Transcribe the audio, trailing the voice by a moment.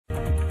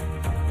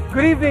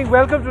Good evening,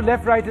 welcome to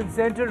Left, Right and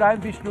Centre. I'm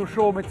Vishnu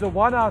Shom. It's a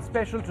 1-hour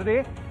special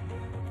today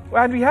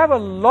and we have a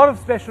lot of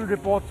special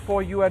reports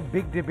for you and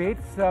big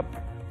debates.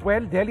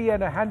 Delhi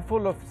and a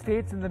handful of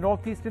states in the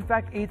northeast, in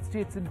fact 8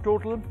 states in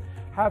total,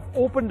 have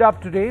opened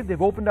up today. They've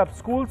opened up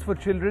schools for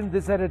children.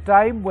 This at a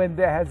time when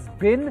there has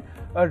been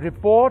a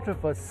report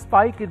of a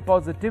spike in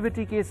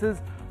positivity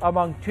cases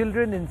among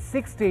children in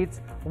 6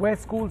 states where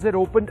schools had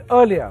opened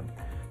earlier.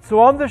 So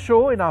on the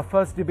show, in our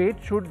first debate,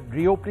 should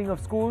reopening of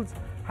schools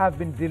have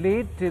been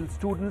delayed till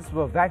students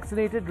were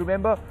vaccinated?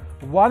 Remember,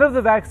 one of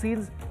the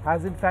vaccines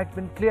has in fact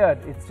been cleared.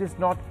 It's just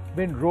not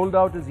been rolled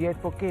out as yet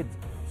for kids.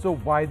 So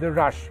why the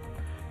rush?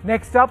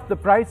 Next up, the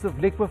price of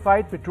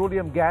liquefied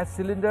petroleum gas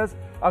cylinders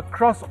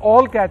across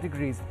all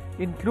categories,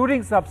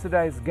 including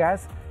subsidized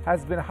gas,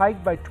 has been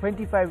hiked by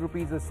 25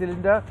 rupees a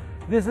cylinder.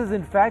 This is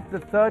in fact the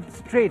third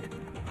straight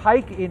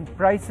hike in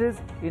prices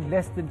in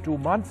less than 2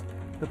 months.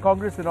 The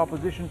Congress and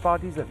opposition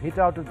parties have hit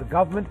out at the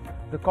government.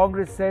 The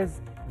Congress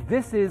says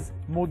this is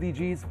Modi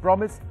ji's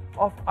promise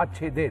of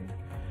Achhe Din.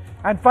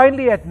 And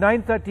finally at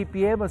 9:30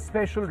 p.m. a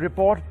special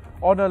report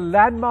on a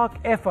landmark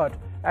effort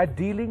at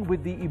dealing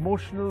with the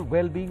emotional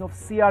well-being of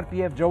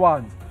CRPF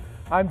Jawans.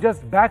 I'm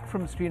just back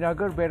from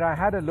Srinagar where I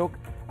had a look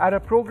at a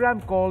program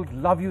called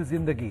Love You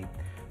Zindagi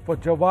for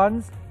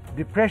Jawans,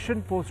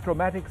 depression,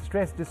 post-traumatic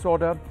stress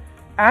disorder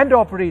and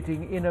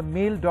operating in a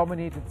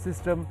male-dominated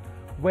system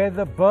where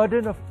the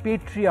burden of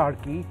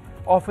patriarchy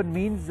often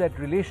means that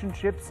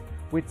relationships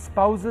with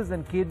spouses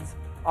and kids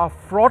are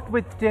fraught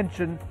with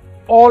tension,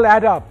 all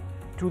add up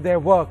to their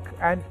work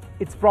and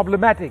it's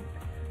problematic.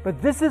 But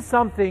this is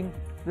something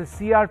the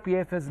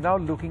CRPF is now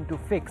looking to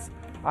fix.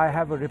 I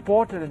have a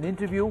report and an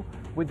interview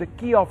with the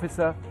key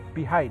officer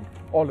behind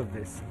all of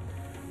this.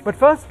 But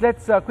first,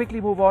 let's quickly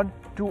move on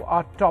to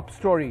our top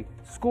story: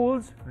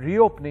 schools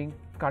reopening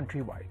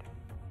countrywide.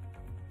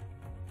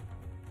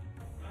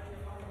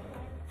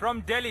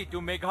 From Delhi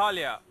to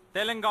Meghalaya,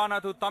 Telangana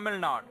to Tamil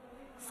Nadu,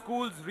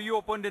 schools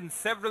reopened in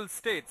several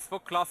states for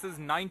classes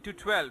 9 to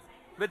 12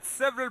 with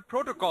several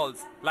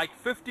protocols like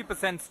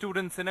 50%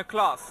 students in a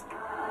class.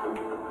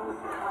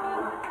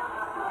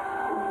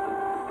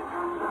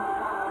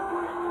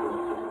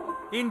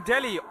 In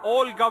Delhi,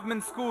 all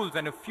government schools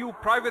and a few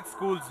private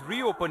schools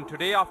reopened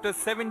today after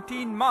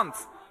 17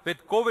 months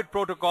with COVID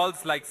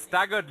protocols like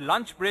staggered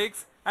lunch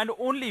breaks and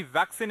only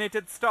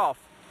vaccinated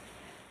staff.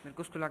 मेरे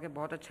को school आके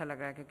बहुत अच्छा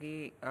लगा है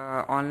क्योंकि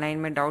online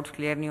में doubts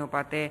clear नहीं हो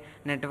पाते,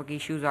 नेटवर्क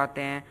इश्यूज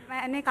आते हैं।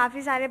 मैंने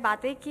काफ़ी सारे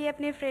बातें की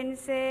अपने फ्रेंड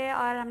से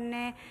और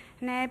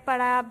हमने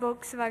पढ़ा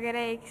बुक्स वगैरह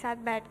एक साथ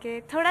बैठ के।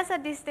 थोड़ा सा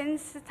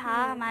डिस्टेंस था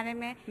हमारे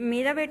में।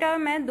 मेरा बेटा और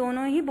मैं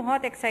दोनों ही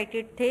बहुत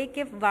एक्साइटेड थे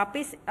कि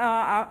वापस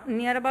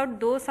नियर अबाउट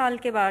 2 साल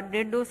के बाद,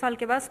 1.5-2 साल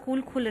के बाद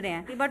स्कूल खुल रहे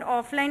हैं। बट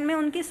ऑफलाइन में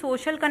उनकी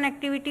सोशल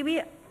कनेक्टिविटी भी,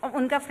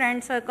 उनका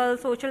फ्रेंड सर्कल,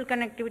 सोशल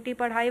कनेक्टिविटी,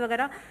 पढ़ाई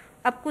वगैरह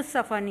अब कुछ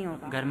सफ़र नहीं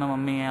होगा। घर में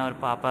मम्मी है और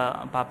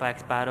पापा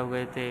एक्सपायर हो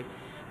गए थे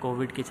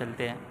कोविड के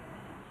चलते।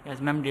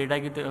 यस मैम, डेटा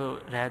की तो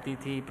रहती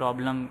थी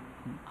प्रॉब्लम,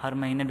 हर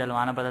महीने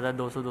डलवाना पड़ता था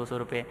 200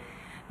 रुपये,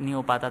 नहीं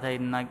हो पाता था,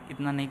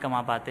 इतना नहीं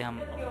कमा पाते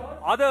हम।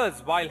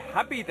 Others, while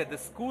happy that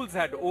the schools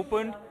had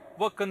opened,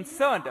 were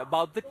concerned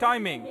about the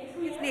timing.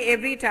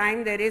 Every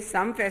time there is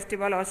some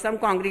festival or some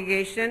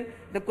congregation,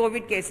 the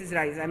COVID cases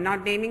rise. I'm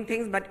not naming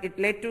things, but it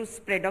led to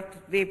spread of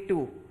wave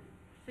 2.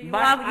 So you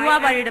are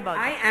worried about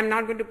it. I am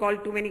not going to call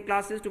too many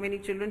classes, too many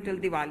children till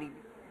Diwali.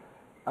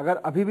 अगर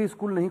अभी भी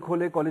school नहीं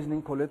खोले, college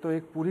नहीं खोले तो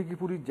एक पूरी की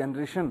पूरी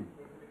जनरेशन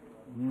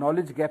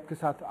नॉलेज गैप के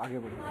साथ आगे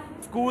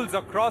बढ़ेगी। Schools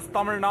across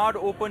Tamil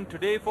Nadu opened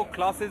today for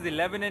classes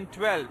 11 and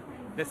 12.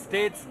 The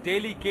state's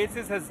daily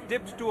cases has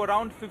dipped to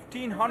around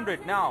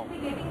 1500 now.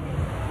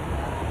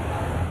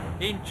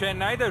 In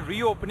Chennai, the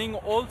reopening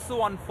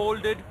also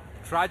unfolded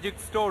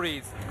tragic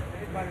stories.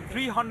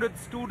 300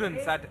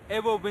 students at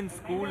Everwin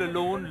School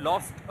alone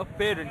lost a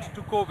parent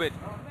to COVID.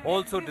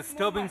 Also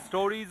disturbing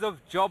stories of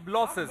job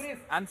losses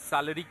and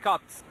salary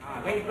cuts.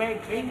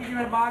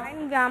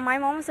 My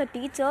mom is a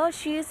teacher.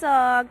 She is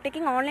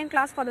taking online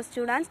class for the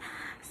students.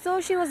 So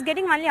she was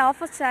getting only half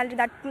her salary,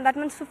 that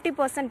means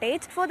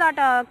 50%. For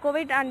that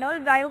COVID and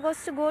all, I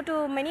was to go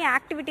to many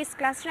activities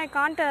class and I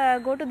can't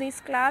go to this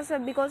class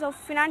because of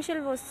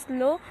financial was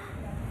low.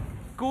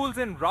 Schools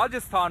in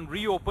Rajasthan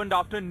reopened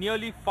after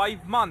nearly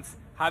 5 months,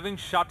 having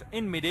shut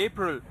in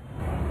mid-April.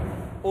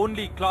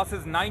 Only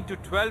classes 9 to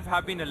 12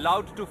 have been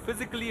allowed to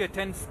physically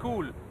attend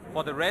school.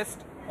 For the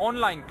rest,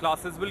 online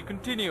classes will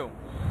continue.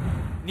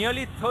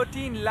 Nearly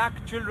 13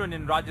 lakh children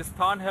in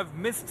Rajasthan have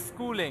missed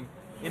schooling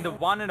in the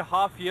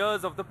 1.5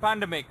 years of the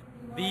pandemic.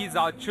 These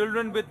are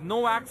children with no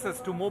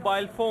access to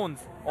mobile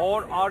phones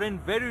or are in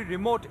very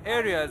remote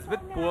areas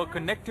with poor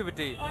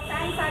connectivity.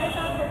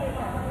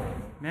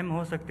 Ma'am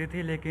हो सकती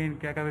थी, लेकिन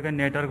क्या कभी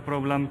network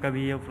problem,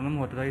 कभी ये problem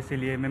होता था,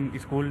 इसीलिए मैम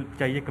स्कूल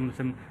चाहिए, कम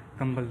से कम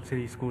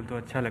कंपलसरी स्कूल तो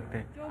अच्छा लगता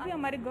है। जो भी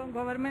हमारे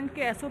गवर्नमेंट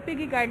के एसओपी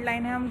की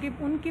गाइडलाइन है, हम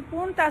उनकी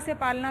पूर्णता से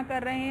पालना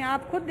कर रहे हैं।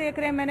 आप खुद देख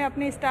रहे हैं, मैंने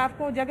अपने स्टाफ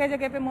को जगह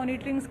जगह पे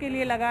मॉनिटरिंग्स के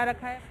लिए लगा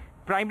रखा है।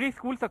 Primary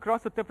schools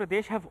across Uttar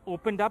Pradesh have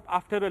opened up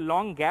after a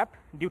long gap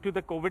due to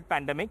the COVID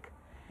pandemic.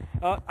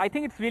 I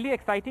think it's really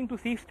exciting to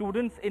see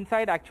students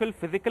inside actual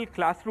physical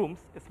classrooms,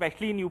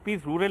 especially in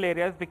UP's rural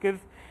areas, because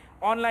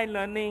online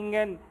learning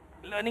and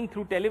learning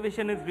through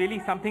television is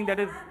really something that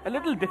is a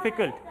little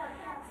difficult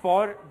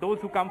for those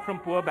who come from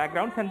poor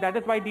backgrounds, and that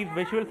is why these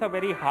visuals are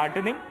very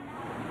heartening.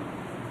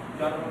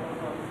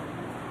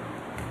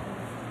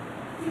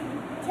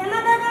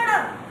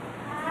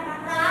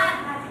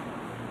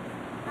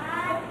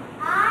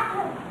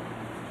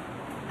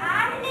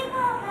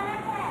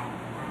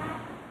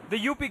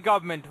 The UP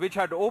government, which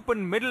had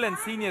opened middle and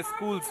senior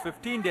schools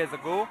 15 days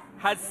ago,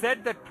 has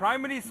said that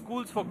primary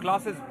schools for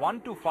classes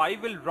 1 to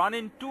 5 will run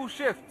in 2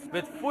 shifts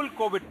with full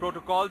COVID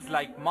protocols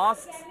like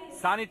masks,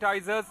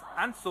 sanitizers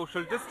and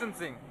social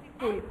distancing.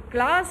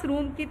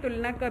 Classroom की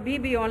तुलना कभी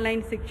भी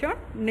online शिक्षण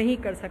नहीं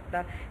कर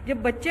सकता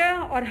जब बच्चा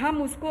और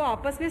हम उसको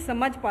आपस में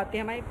समझ पाते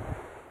हैं हमारे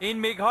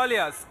In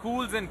Meghalaya,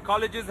 schools and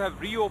colleges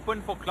have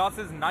reopened for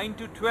classes 9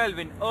 to 12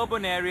 in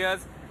urban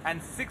areas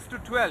and 6 to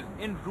 12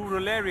 in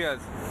rural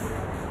areas.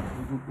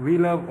 We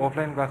love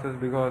offline classes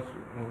because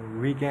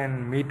we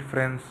can meet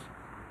friends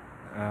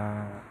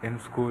in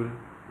school,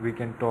 we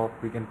can talk,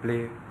 we can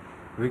play,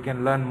 we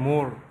can learn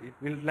more.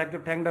 We would like to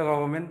thank the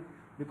government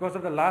because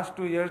of the last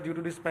 2 years due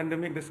to this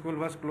pandemic the school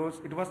was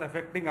closed. It was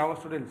affecting our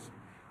students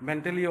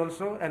mentally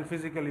also and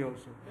physically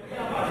also.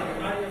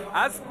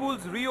 As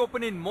schools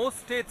reopen in most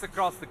states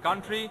across the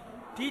country,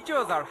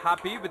 teachers are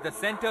happy with the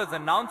centre's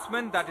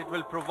announcement that it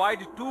will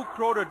provide 2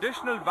 crore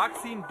additional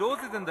vaccine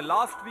doses in the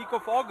last week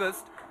of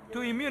August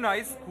to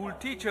immunize school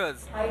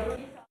teachers.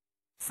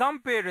 Some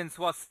parents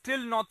who are still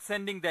not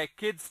sending their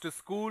kids to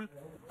school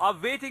are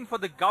waiting for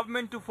the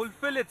government to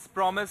fulfill its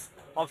promise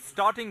of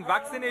starting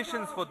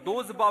vaccinations for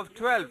those above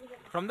 12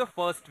 from the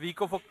first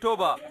week of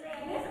October.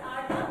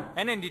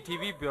 An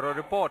NDTV Bureau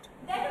Report.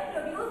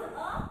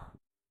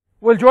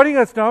 Well, joining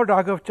us now,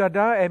 Raghav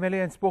Chadha,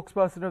 MLA and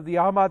spokesperson of the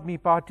Aam Aadmi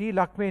Party,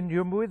 Lakshman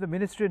Yumbu, the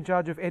Minister in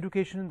charge of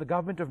Education in the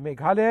Government of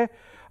Meghalaya,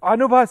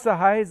 Anubha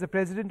Sahai is the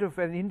President of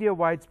an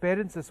India-wide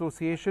Parents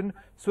Association,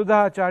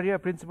 Sudha Acharya,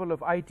 Principal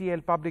of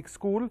ITL Public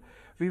School.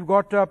 We've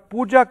got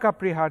Pooja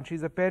Kaprihan,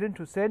 she's a parent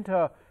who sent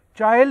her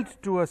child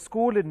to a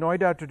school in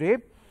Noida today.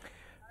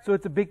 So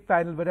it's a big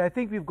panel, but I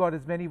think we've got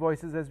as many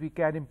voices as we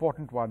can,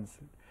 important ones.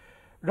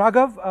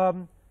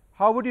 Raghav,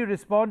 how would you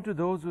respond to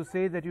those who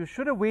say that you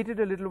should have waited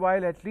a little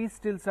while, at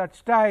least till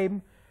such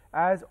time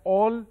as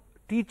all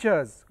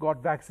teachers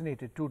got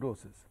vaccinated, 2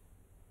 doses?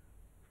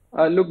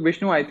 Look,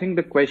 Vishnu, I think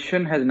the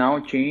question has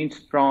now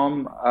changed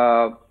from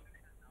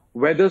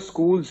whether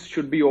schools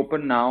should be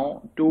open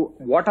now to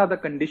what are the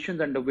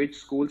conditions under which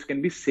schools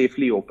can be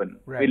safely open.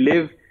 Right. We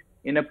live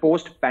in a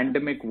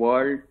post-pandemic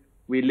world.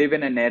 We live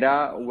in an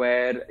era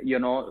where,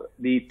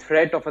 the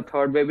threat of a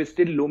third wave is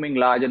still looming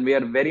large, and we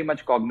are very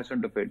much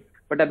cognizant of it.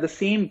 But at the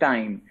same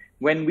time,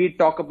 when we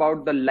talk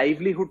about the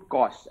livelihood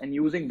costs and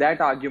using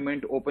that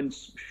argument, open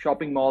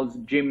shopping malls,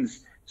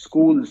 gyms,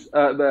 schools,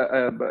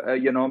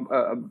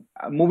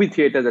 movie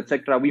theaters,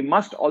 etc., we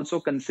must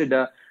also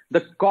consider the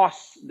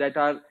costs that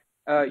are,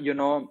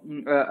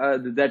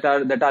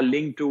 that are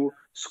linked to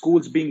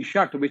schools being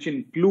shut, which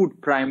include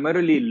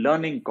primarily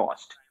learning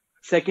cost.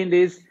 Second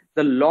is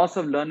the loss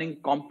of learning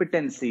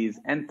competencies,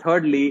 and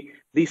thirdly,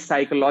 the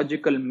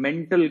psychological,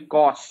 mental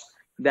costs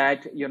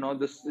that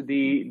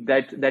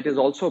that is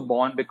also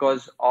borne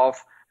because of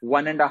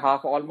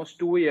 1.5, almost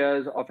 2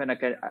 years of an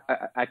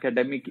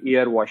academic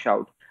year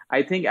washout.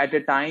 I think at a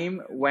time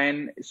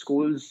when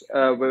schools,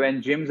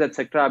 when gyms,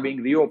 etc., are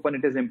being reopened,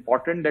 it is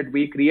important that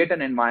we create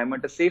an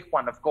environment, a safe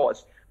one, of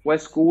course, where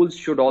schools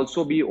should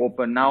also be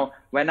open. Now,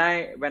 when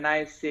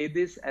I say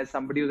this as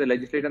somebody who's a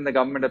legislator in the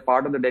government, a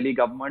part of the Delhi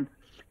government,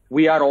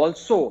 we are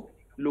also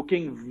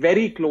looking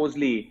very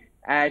closely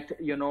at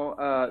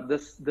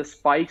the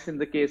spikes in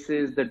the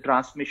cases, the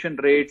transmission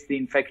rates, the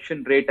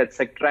infection rate,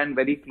 etc., and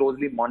very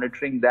closely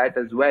monitoring that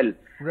as well.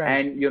 Right.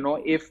 And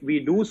if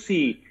we do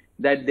see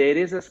that there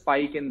is a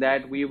spike in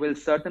that, we will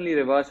certainly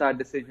reverse our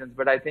decisions.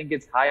 But I think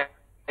it's high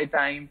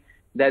time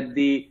that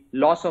the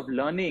loss of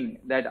learning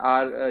that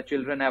our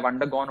children have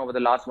undergone over the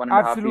last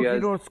 1.5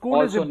 years school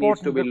also is important.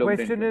 needs to be the looked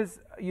question into. is,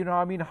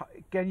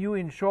 can you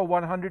ensure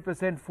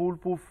 100%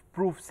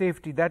 foolproof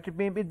safety? That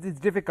it's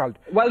difficult.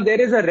 Well, there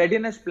is a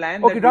readiness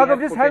plan. Okay, that we Raghav, have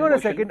just put hang in on a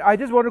motion. second. I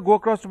just want to go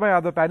across to my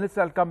other panelists.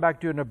 I'll come back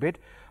to you in a bit.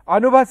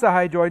 Anubha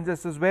Sahai joins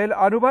us as well.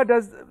 Anubha,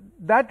 does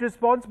that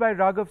response by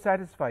Raghav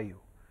satisfy you?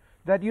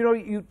 That,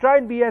 you try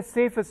and be as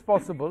safe as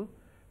possible,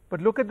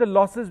 but look at the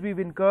losses we've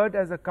incurred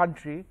as a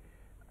country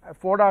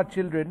for our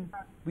children.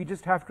 We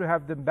just have to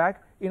have them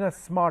back in a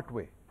smart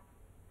way.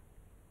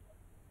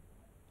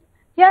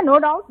 Yeah, no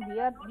doubt.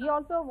 We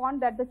also want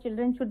that the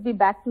children should be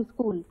back to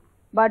school,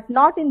 but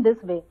not in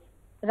this way.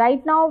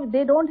 Right now,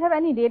 they don't have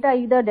any data,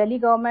 either Delhi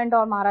government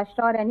or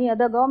Maharashtra or any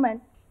other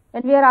government.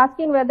 And we are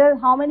asking whether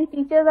how many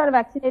teachers are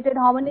vaccinated,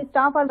 how many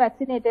staff are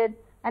vaccinated,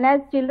 and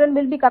as children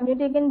will be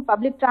commuting in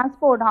public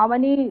transport, how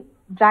many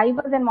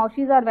drivers and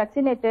maushis are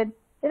vaccinated.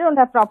 They don't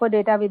have proper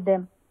data with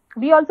them.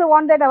 We also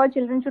want that our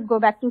children should go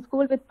back to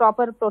school with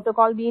proper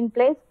protocol be in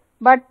place,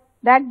 but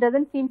that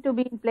doesn't seem to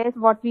be in place,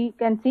 what we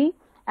can see.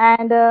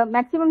 and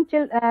maximum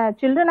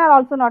children are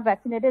also not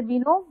vaccinated. We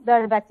know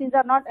the vaccines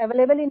are not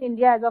available in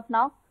India as of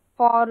now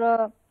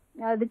for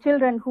the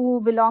children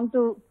who belong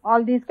to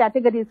all these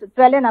categories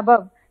 12 and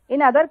above.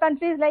 In other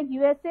countries like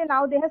USA,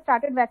 now they have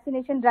started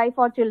vaccination drive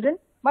for children,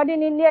 but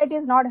in India it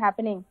is not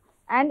happening.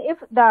 And if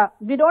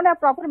we don't have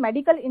proper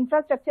medical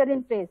infrastructure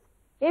in place,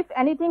 if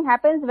anything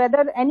happens,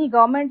 whether any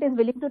government is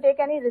willing to take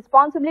any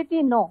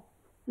responsibility, no.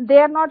 They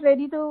are not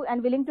ready to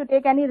and willing to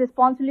take any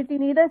responsibility.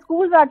 Neither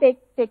schools are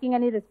taking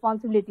any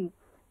responsibility.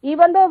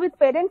 Even though with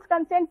parents'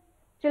 consent,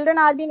 children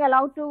are being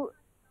allowed to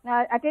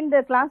attend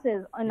their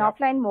classes in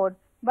offline mode.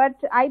 But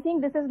I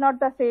think this is not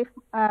the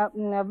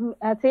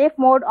safe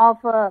mode of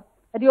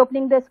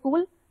reopening the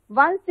school.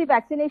 Once the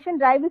vaccination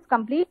drive is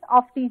complete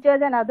of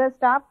teachers and other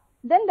staff,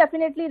 then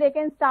definitely they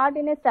can start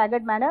in a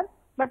staggered manner,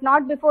 but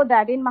not before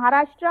that. In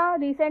Maharashtra,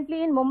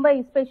 recently in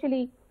Mumbai,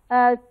 especially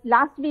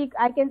last week,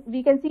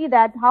 we can see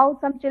that how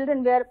some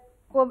children were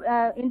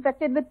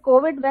infected with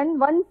COVID when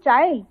one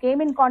child came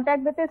in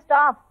contact with a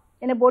staff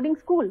in a boarding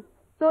school.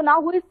 So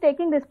now who is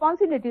taking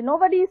responsibility?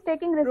 Nobody is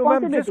taking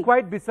responsibility. No, just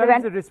quite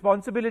besides the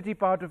responsibility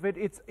part of it,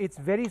 it's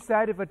very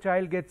sad if a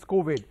child gets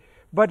COVID.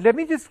 But let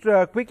me just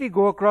quickly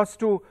go across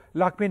to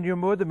Lakmin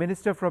Rimbo, the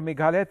Minister from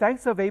Meghalaya.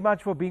 Thanks so very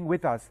much for being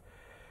with us.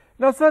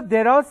 Now, sir,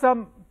 there are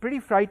some pretty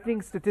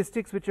frightening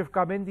statistics which have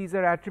come in. These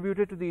are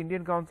attributed to the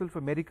Indian Council for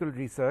Medical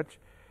Research.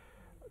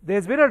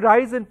 There's been a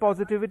rise in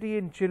positivity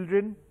in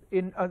children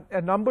in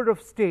a number of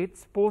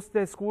states post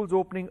their schools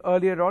opening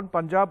earlier on.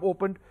 Punjab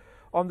opened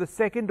on the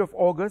 2nd of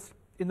August.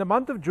 In the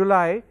month of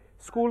July,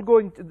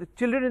 the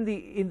children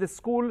in the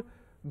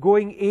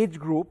school-going age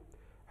group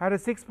had a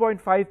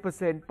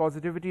 6.5%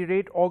 positivity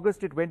rate.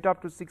 August, it went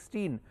up to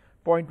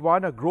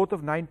 16.1, a growth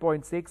of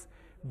 9.6.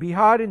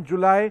 Bihar in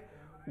July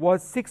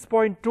was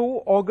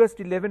 6.2, August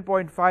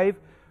 11.5,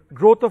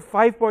 growth of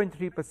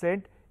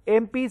 5.3%.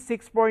 MP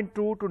 6.2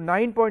 to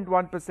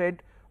 9.1%,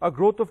 a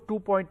growth of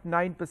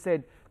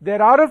 2.9%.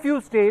 There are a few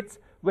states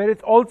where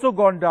it's also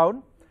gone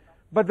down,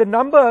 but the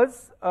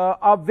numbers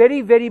are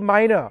very, very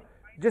minor.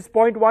 Just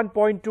 0.1,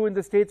 0.2 in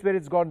the states where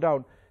it's gone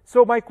down.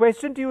 So my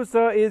question to you,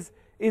 sir, is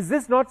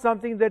this not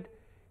something that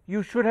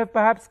you should have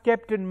perhaps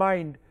kept in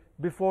mind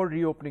before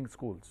reopening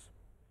schools?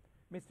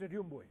 Mr.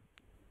 Rimbo.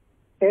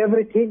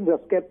 Everything was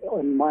kept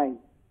in mind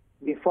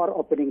before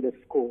opening the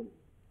school.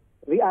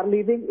 We are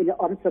living in an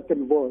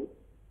uncertain world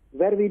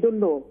where we don't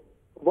know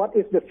what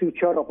is the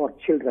future of our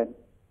children.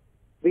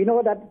 We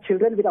know that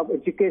children without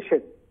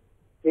education,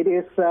 it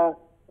is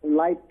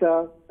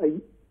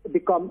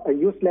become a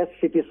useless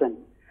citizen.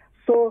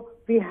 So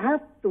we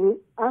have to,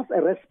 as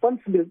a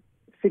responsible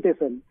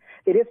citizen,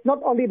 it is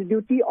not only the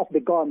duty of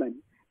the government,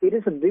 it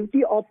is a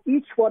duty of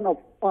each one of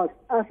us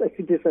as a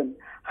citizen,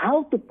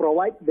 how to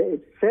provide the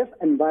safe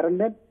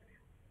environment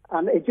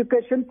and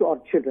education to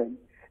our children.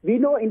 We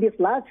know in these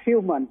last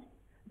few months,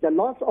 the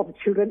loss of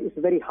children is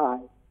very high.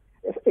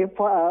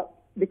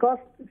 Because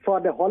for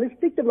the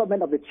holistic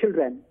development of the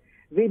children,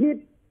 we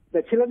need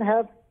the children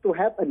have to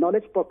have a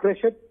knowledge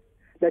progression,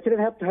 the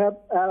children have to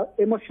have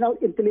emotional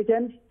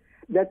intelligence,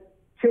 the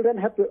children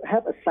have to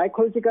have a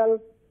psychological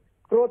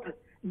growth.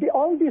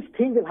 All these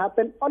things will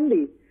happen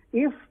only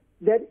if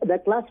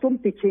the classroom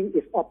teaching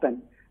is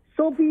open.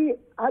 So we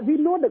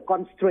know the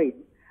constraint,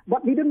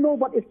 but we don't know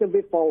what is the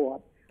way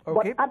forward.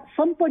 Okay. But at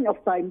some point of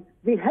time,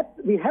 we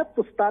have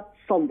to start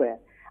somewhere.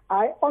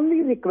 I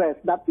only request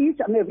that each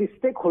and every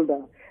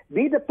stakeholder,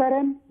 be the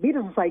parent, be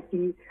the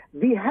society,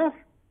 we have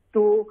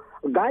to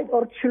guide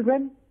our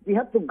children, we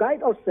have to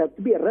guide ourselves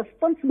to be a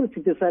responsible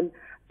citizen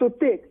to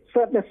take so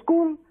that the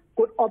school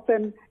could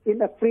open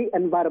in a free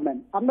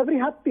environment. I'm very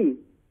happy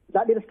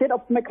that in the state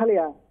of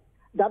Meghalaya,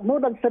 that more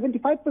than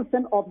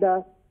 75% of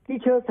the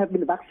teachers have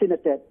been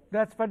vaccinated.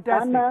 That's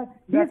fantastic. And,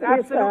 that's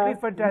absolutely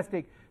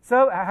fantastic.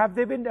 So have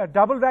they been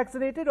double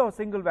vaccinated or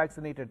single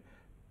vaccinated?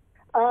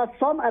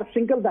 Some are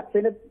single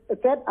vaccinated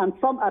and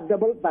some are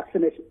double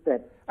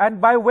vaccinated.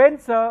 And by when,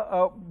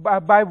 sir,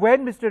 by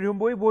when, Mr.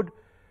 Rimbo, would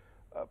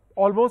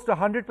almost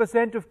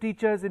 100% of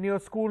teachers in your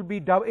school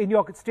be, in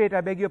your state,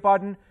 I beg your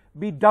pardon,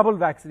 be double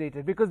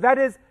vaccinated? Because that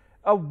is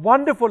a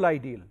wonderful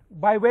ideal.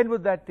 By when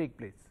would that take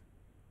place?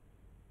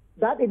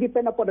 That will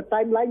depend upon the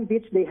timeline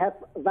which they have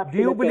vaccinated. Do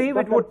you believe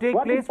it would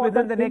take place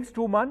within the next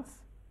 2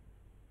 months?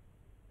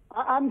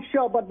 I'm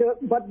sure, but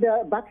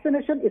the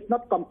vaccination is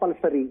not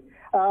compulsory.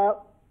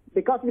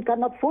 Because we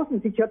cannot force the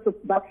teacher to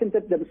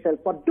vaccinate themselves.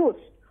 For those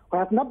who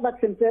have not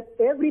vaccinated,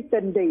 every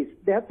 10 days,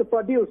 they have to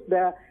produce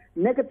the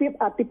negative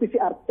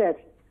RT-PCR test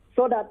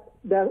so that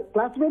the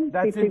classroom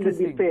teaching will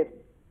be safe.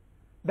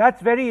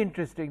 That's very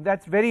interesting.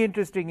 That's very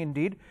interesting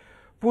indeed.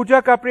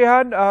 Pooja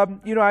Kaprihan,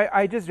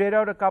 I just read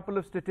out a couple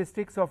of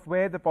statistics of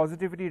where the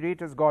positivity rate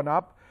has gone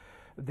up.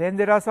 Then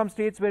there are some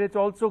states where it's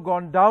also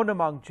gone down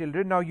among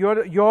children. Now,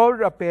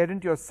 you're a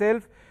parent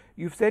yourself.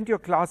 You've sent your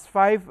class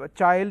 5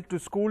 child to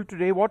school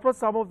today. What were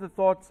some of the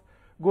thoughts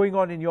going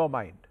on in your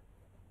mind?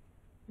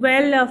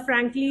 Well,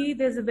 frankly,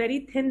 there's a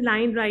very thin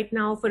line right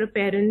now for a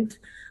parent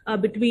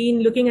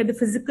between looking at the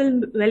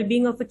physical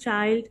well-being of a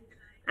child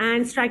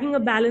and striking a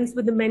balance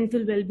with the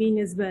mental well-being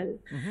as well.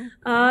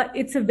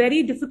 It's a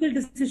very difficult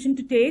decision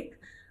to take.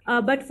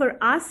 But for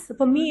us,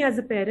 for me as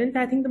a parent,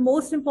 I think the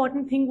most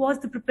important thing was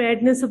the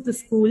preparedness of the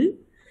school.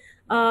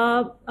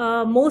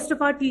 Most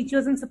of our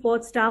teachers and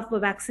support staff were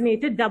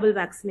vaccinated, double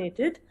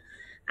vaccinated.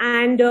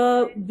 And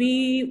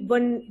we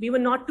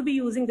were not to be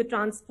using the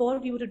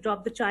transport, we were to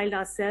drop the child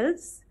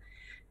ourselves.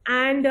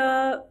 And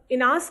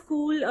in our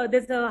school,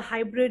 there's a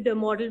hybrid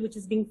model which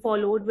is being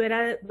followed,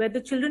 where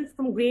the children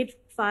from grade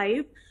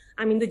 5,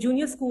 the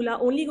junior school, are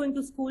only going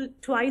to school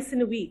twice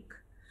in a week.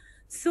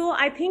 So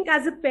I think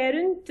as a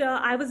parent,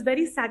 I was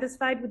very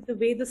satisfied with the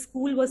way the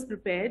school was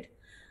prepared.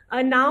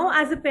 Now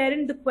as a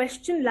parent, the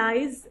question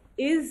lies,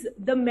 is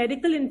the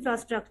medical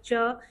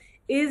infrastructure,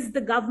 is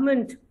the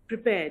government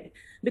prepared?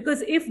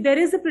 Because if there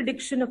is a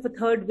prediction of a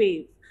third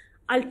wave,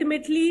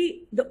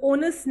 ultimately the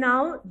onus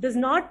now does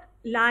not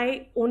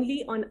lie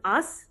only on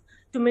us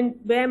to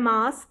wear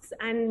masks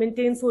and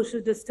maintain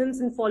social distance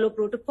and follow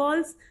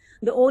protocols.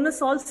 The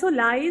onus also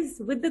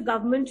lies with the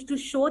government to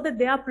show that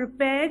they are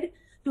prepared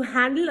to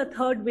handle a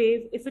third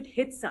wave if it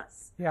hits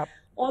us. Yeah.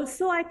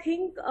 Also, I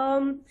think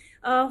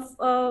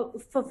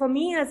for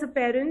me as a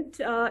parent,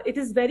 it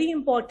is very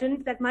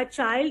important that my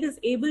child is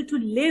able to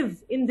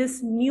live in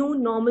this new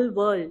normal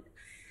world.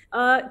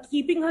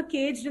 Keeping her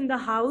caged in the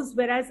house,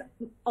 whereas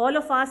all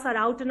of us are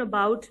out and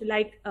about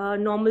like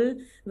normal,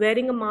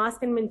 wearing a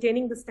mask and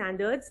maintaining the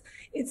standards.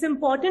 It's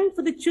important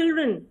for the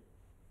children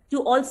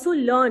to also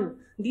learn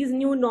these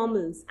new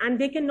normals, and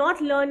they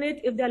cannot learn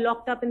it if they're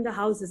locked up in the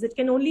houses. It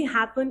can only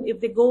happen if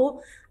they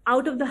go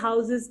out of the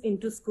houses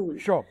into school.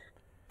 Sure.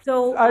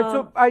 So,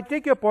 so I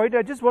take your point.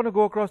 I just want to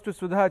go across to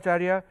Sudha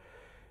Acharya.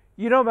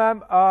 You know,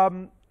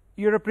 ma'am,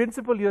 you're a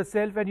principal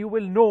yourself, and you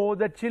will know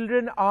that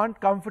children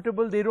aren't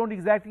comfortable. They don't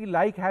exactly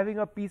like having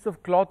a piece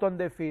of cloth on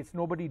their face.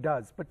 Nobody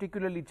does,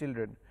 particularly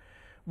children.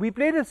 We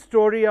played a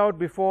story out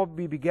before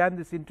we began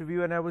this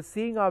interview, and I was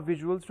seeing our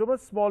visuals from a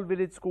small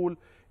village school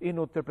in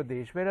Uttar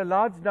Pradesh, where a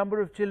large number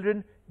of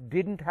children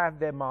didn't have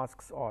their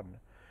masks on.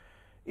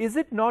 Is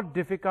it not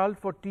difficult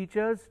for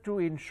teachers to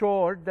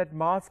ensure that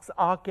masks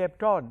are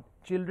kept on?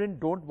 Children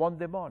don't want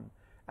them on,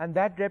 and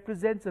that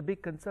represents a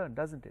big concern,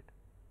 doesn't it?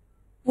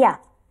 Yeah,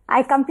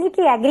 I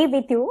completely agree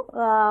with you,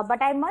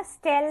 but I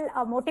must tell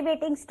a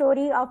motivating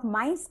story of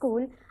my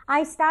school.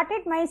 I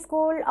started my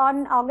school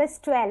on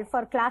August 12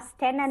 for class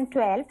 10 and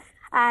 12,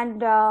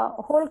 and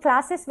whole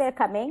classes were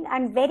coming,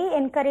 and very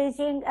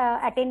encouraging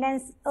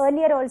attendance.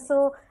 Earlier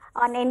also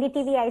on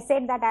NDTV, I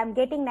said that I'm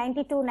getting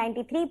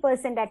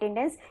 92-93%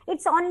 attendance.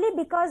 It's only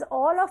because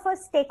all of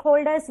us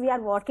stakeholders, we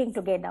are working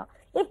together.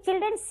 If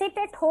children sit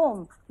at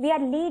home, we are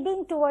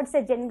leading towards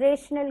a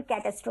generational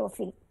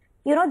catastrophe.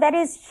 You know, there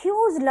is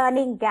huge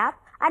learning gap,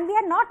 and we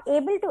are not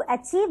able to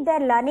achieve their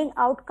learning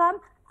outcome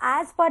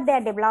as per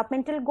their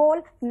developmental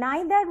goal.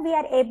 Neither we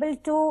are able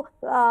to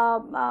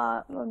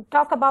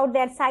talk about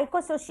their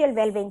psychosocial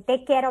well-being,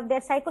 take care of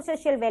their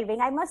psychosocial well-being.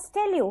 I must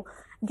tell you,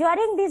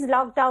 during this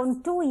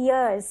lockdown 2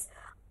 years,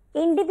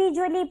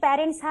 individually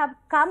parents have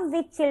come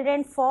with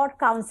children for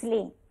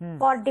counseling,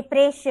 for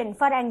depression,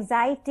 for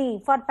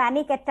anxiety, for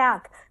panic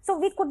attack. So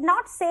we could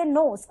not say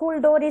no, school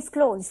door is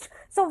closed.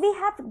 So we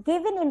have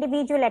given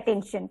individual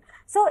attention.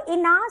 So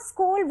in our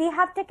school, we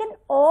have taken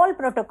all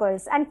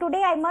protocols. And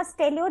today I must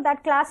tell you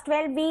that class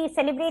 12, we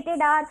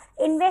celebrated our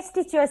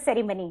investiture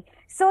ceremony.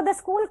 So the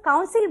school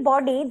council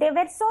body, they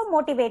were so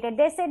motivated.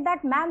 They said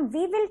that, ma'am,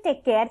 we will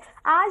take care.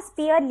 As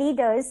peer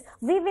leaders,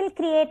 we will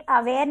create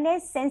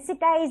awareness,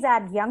 sensitize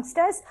our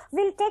youngsters.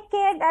 We'll take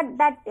care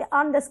that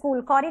on the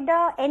school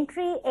corridor,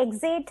 entry,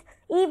 exit,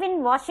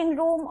 even washing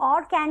room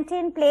or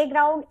canteen,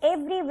 playground,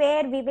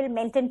 everywhere we will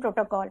maintain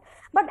protocol.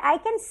 But I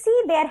can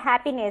see their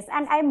happiness,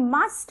 and I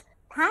must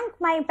thank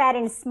my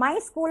parents, my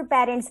school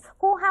parents,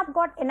 who have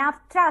got enough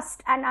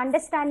trust and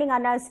understanding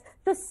on us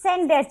to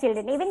send their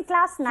children. Even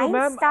class 9 so,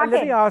 ma'am, started.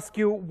 let me ask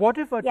you, what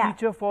if a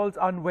teacher falls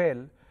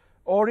unwell,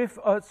 or if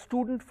a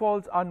student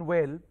falls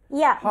unwell?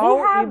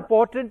 How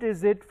important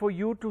is it for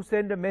you to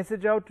send a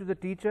message out to the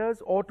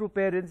teachers or to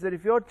parents that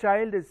if your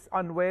child is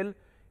unwell,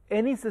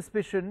 any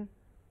suspicion,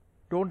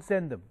 don't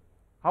send them?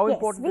 How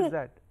important is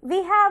that?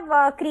 We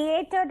have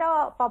created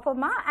a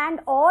performa, and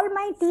all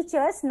my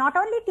teachers, not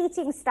only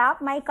teaching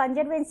staff, my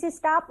conservancy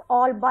staff,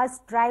 all bus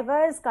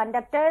drivers,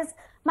 conductors,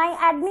 my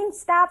admin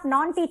staff,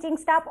 non-teaching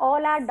staff,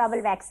 all are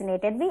double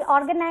vaccinated. We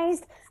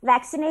organized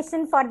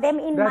vaccination for them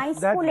in my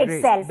school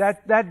itself.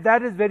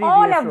 That is very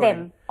all reassuring. of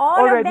them.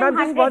 All of right, them,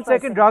 ma'am, just 1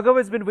 second. Raghav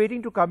has been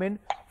waiting to come in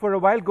for a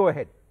while. Go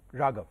ahead,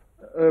 Raghav.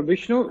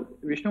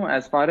 Vishnu,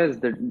 as far as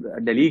the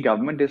Delhi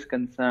government is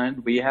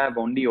concerned, we have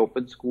only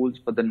opened schools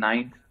for the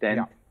 9th,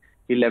 10th,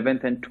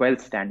 11th and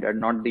 12th standard,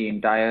 not the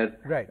entire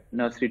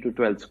nursery to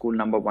 12th school,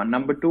 number one.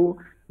 Number two,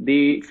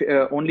 the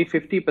only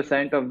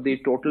 50% of the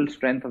total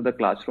strength of the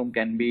classroom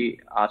can be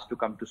asked to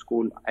come to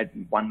school at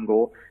one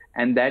go.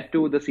 And that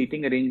too, the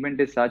seating arrangement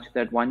is such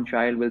that one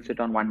child will sit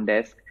on one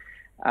desk.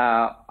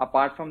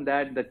 Apart from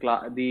that,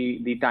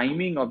 the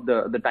timing of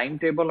the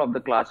timetable of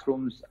the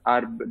classrooms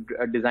are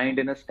designed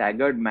in a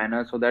staggered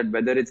manner, so that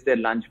whether it's their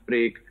lunch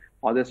break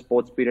or the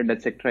sports period,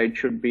 etc. It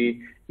should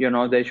be,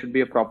 there should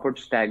be a proper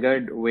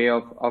staggered way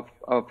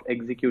of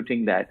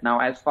executing that. Now,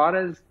 as far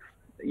as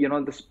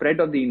the spread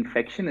of the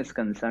infection is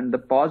concerned, the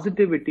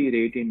positivity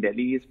rate in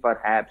Delhi is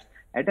perhaps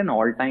at an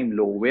all-time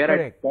low. We're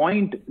at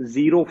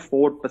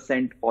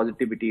 0.04%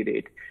 positivity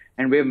rate,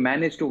 and we've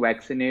managed to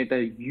vaccinate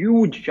a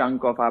huge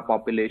chunk of our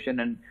population.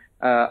 And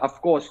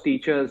of course,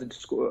 teachers,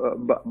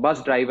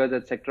 bus drivers,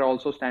 etc.,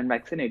 also stand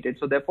vaccinated.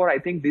 So therefore, I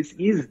think this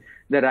is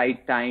the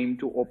right time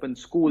to open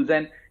schools.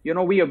 And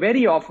we are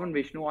very often,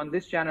 Vishnu, on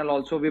this channel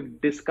also,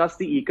 we've discussed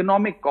the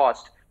economic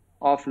cost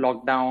of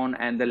lockdown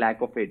and the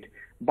lack of it.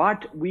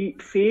 But we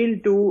fail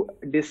to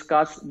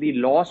discuss the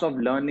loss of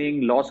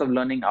learning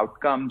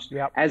outcomes,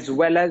 as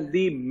well as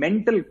the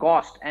mental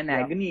cost and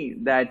agony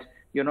that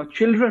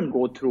children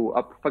go through,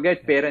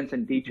 forget parents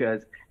and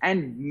teachers.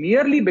 And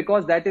merely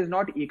because that is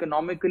not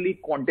economically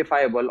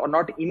quantifiable or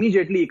not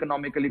immediately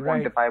economically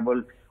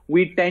quantifiable,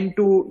 we tend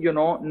to,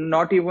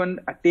 not even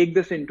take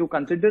this into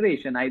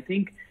consideration. I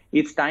think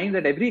it's time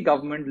that every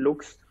government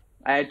looks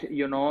at,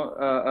 the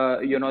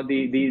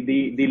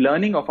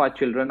learning of our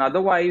children.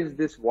 Otherwise,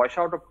 this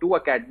washout of 2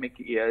 academic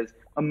years,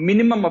 a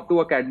minimum of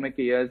 2 academic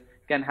years,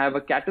 can have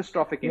a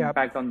catastrophic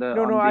impact on the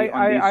social,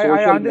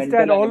 I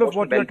understand all of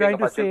what you're trying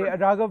to say, children.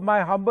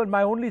 Raghav.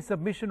 My only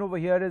submission over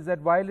here is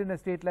that while in a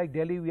state like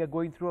Delhi we are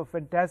going through a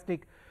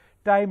fantastic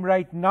time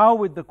right now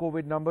with the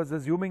COVID numbers,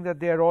 assuming that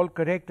they are all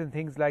correct and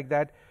things like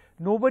that,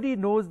 nobody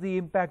knows the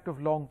impact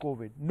of long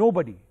COVID.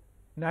 Nobody,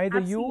 neither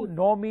you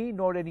nor me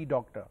nor any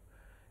doctor,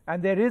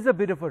 and there is a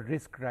bit of a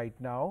risk right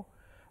now.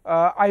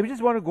 I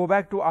just want to go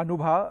back to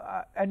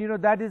Anubha,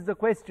 and that is the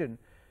question.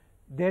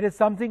 There is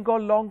something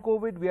called long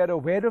COVID. We are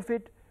aware of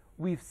it.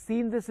 We've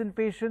seen this in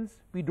patients.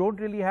 We don't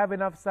really have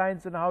enough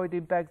science on how it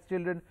impacts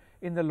children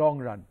in the long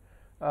run.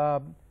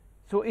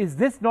 So is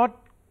this not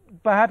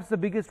perhaps the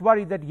biggest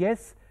worry, that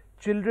yes,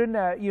 children,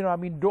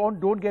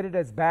 don't get it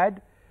as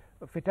bad.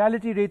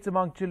 Fatality rates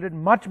among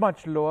children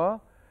much lower,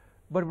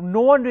 but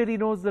no one really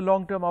knows the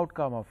long-term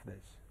outcome of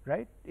this,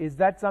 right? Is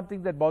that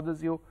something that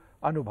bothers you,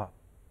 Anubha?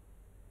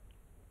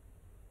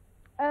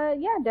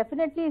 Yeah,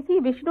 definitely. See,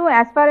 Vishnu,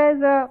 as far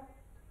as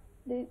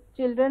the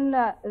children's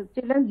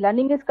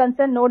learning is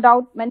concerned, no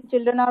doubt many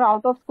children are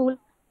out of school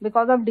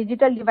because of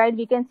digital divide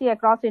we can see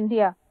across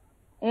India.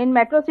 In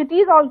metro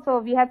cities also,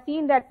 we have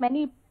seen that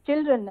many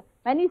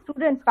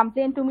students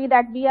complain to me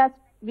that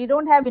we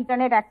don't have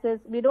internet access,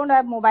 we don't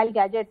have mobile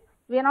gadgets,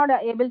 we are not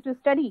able to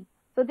study.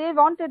 So they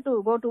wanted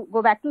to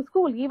go back to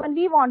school. Even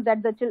we want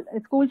that the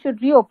school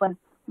should reopen.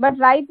 But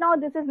right now,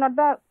 this is not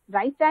the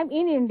right time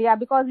in India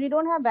because we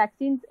don't have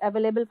vaccines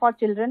available for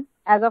children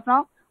as of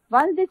now.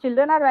 Once the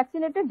children are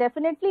vaccinated,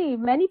 definitely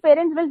many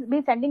parents will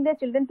be sending their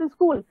children to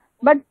school.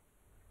 But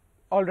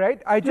all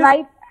right,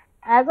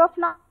 as of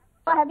now,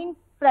 having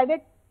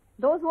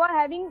those who are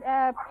having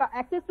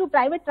access to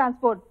private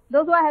transport,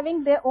 those who are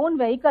having their own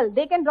vehicle,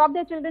 they can drop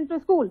their children to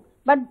school.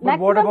 But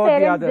what about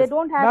parents, the others? They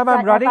don't have. Ma'am,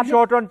 I'm running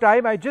short on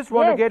time. I just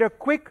want to get a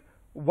quick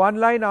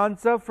one-line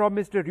answer from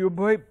Mr.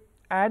 Ryubhoi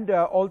and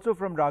also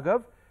from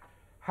Raghav.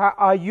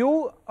 Are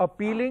you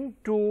appealing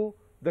to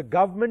the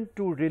government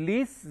to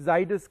release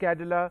Zydus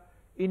Cadila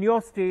in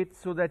your state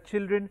so that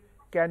children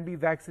can be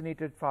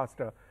vaccinated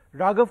faster?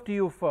 Raghav, to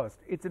you first.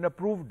 It's an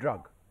approved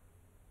drug.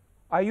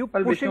 Are you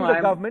pushing the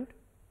government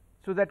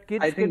so that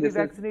kids can be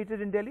vaccinated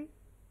in Delhi?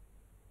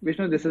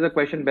 Vishnu, this is a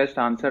question best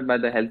answered by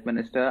the health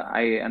minister.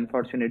 I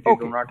unfortunately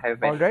do not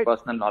have any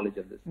personal knowledge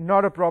of this.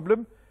 Not a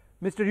problem.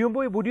 Mr.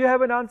 Ryubhoi, would you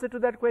have an answer to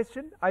that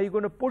question? Are you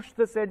going to push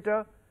the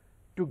center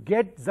to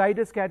get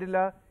Zydus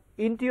Cadila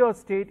into your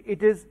state?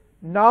 It is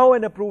now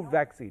an approved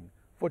vaccine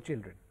for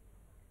children.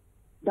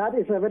 That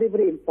is a very,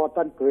 very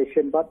important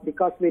question, but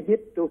because we need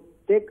to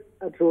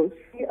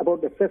see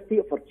about the safety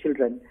of our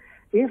children.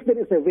 If there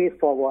is a way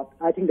forward,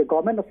 I think the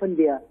government of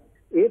India,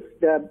 if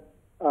the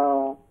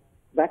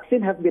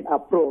vaccine has been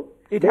approved,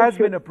 it has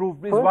been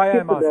approved, is why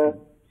I'm asking. The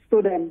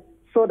students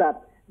so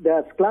that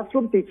the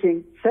classroom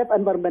teaching, safe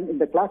environment in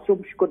the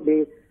classroom could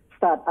be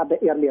start at the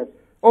earliest.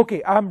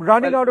 Okay, I'm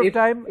running out of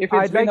time. If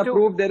it's been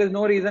approved, there is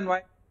no reason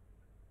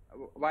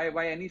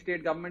why any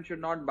state government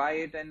should not buy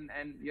it and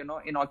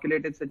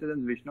inoculate its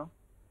citizens, Vishnu.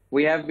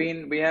 We have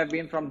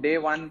been from day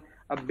one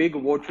a big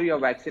votary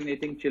of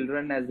vaccinating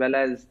children as well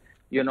as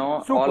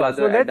all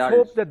other adults. So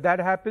let's hope that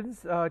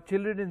happens.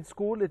 Children in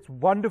school, it's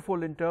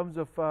wonderful in terms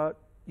of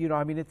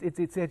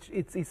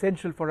it's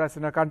essential for us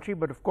in our country,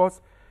 but of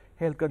course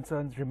health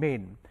concerns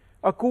remain.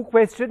 A cool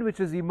question which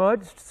has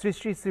emerged,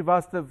 Srishti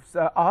Srivastav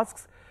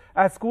asks,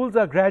 as schools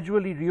are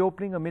gradually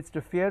reopening amidst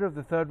a fear of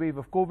the third wave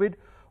of COVID,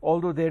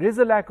 although there is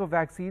a lack of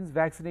vaccines,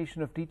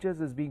 vaccination of teachers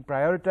is being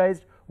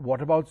prioritized.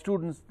 What about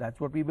students? That's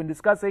what we've been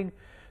discussing.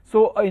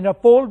 So in a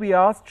poll we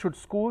asked, should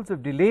schools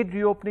have delayed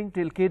reopening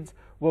till kids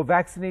were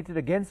vaccinated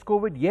against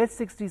COVID? Yes,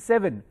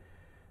 67,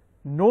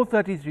 no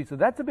 33. So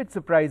that's a bit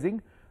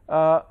surprising.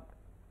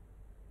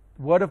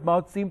 Word of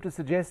mouth seemed to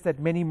suggest that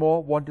many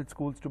more wanted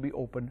schools to be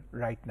open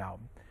right now.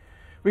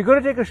 We're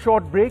going to take a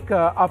short break.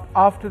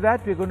 After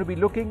that, we're going to be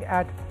looking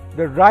at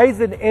the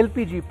rise in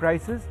LPG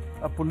prices,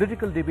 a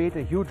political debate,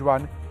 a huge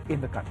one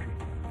in the country.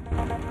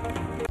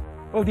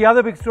 Well, the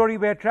other big story,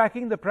 we're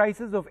tracking the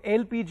prices of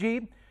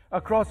LPG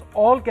across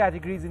all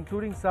categories,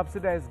 including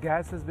subsidized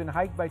gas, has been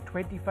hiked by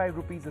 25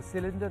 rupees a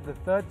cylinder, the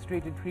third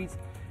straight increase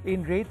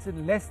in rates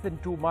in less than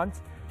 2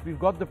 months. We've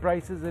got the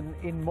prices in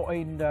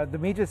the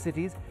major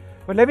cities.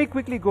 But let me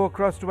quickly go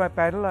across to my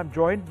panel. I'm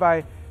joined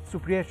by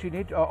Supriya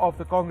Srinit of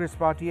the Congress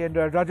Party and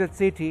Rajat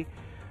Sethi.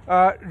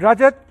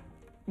 Rajat,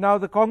 now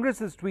the Congress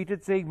has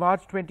tweeted saying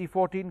March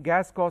 2014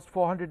 gas cost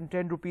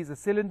 410 rupees a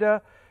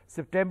cylinder,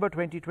 September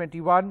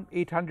 2021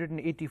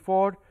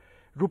 884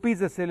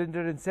 rupees a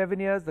cylinder. In 7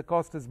 years the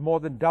cost has more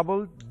than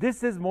doubled.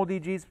 This is Modi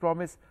ji's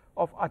promise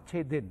of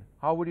Achhe Din.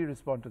 How would you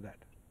respond to that?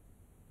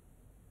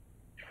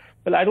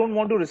 Well, I don't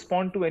want to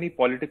respond to any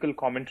political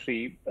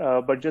commentary,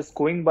 but just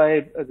going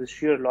by the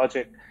sheer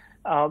logic,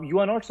 you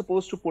are not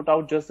supposed to put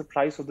out just the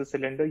price of the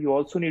cylinder. You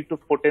also need to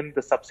put in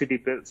the subsidy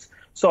bills.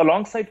 So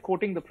alongside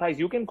quoting the price,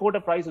 you can quote a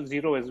price of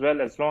zero as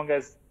well, as long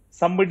as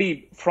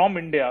somebody from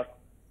India,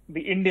 the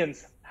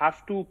Indians,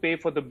 have to pay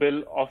for the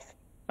bill of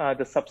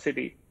the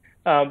subsidy.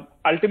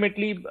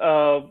 Ultimately,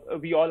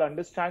 we all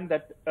understand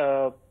that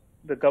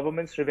the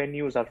government's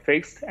revenues are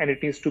fixed and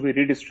it needs to be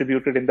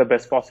redistributed in the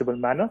best possible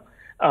manner.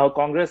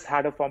 Congress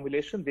had a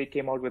formulation. They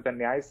came out with a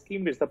Nyaya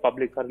scheme, which the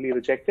public thoroughly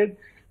rejected.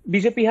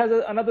 BJP has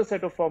another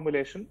set of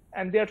formulation,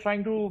 and they are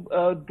trying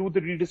to do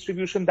the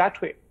redistribution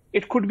that way.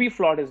 It could be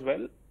flawed as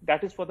well.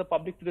 That is for the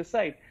public to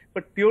decide.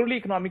 But purely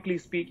economically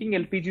speaking,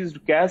 LPG's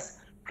gas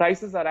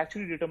prices are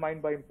actually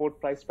determined by import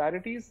price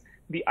parities.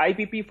 The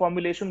IPP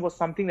formulation was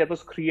something that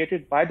was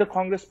created by the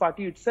Congress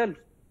party itself.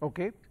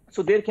 Okay.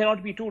 So there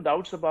cannot be two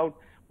doubts about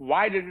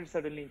why did it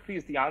suddenly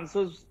increase. The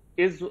answers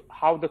is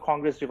how the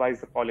Congress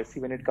devised the policy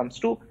when it comes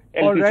to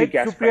LPG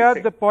gas Supriya,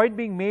 pricing. the point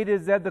being made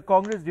is that the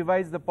Congress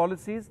devised the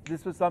policies.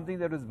 This was something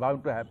that was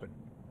bound to happen.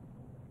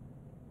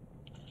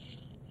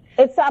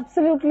 It's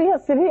absolutely a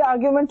silly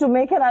argument to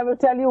make, and I will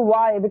tell you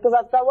why. Because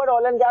I've covered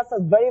oil and gas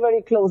very,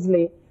 very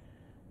closely.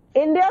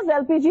 India's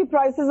LPG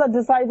prices are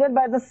decided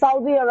by the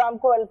Saudi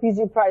Aramco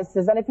LPG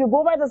prices. And if you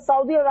go by the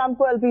Saudi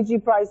Aramco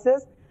LPG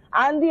prices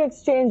and the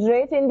exchange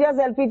rate, India's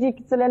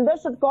LPG cylinder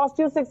should cost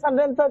you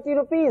 630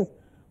 rupees.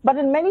 But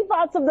in many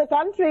parts of the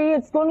country,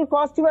 it's going to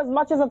cost you as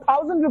much as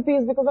 1,000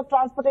 rupees because of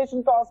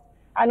transportation costs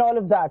and all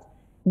of that.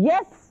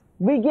 Yes,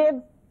 we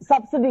give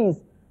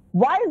subsidies.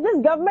 Why is this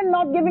government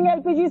not giving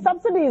LPG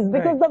subsidies?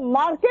 Because the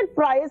market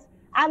price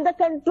and the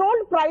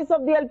controlled price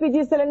of the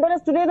LPG cylinder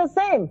is today the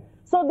same.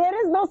 So there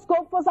is no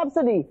scope for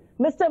subsidy.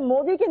 Mr.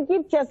 Modi can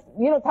keep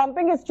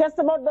thumping his chest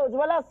about the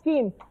Ujjwala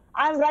scheme.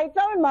 I'm right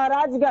now in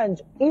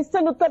Maharajganj,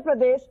 eastern Uttar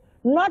Pradesh.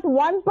 Not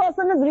one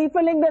person is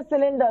refilling their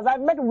cylinders.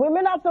 I've met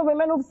women after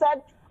women who've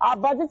said, our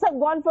budgets have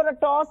gone for a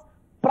toss,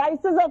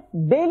 prices of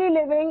daily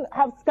living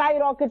have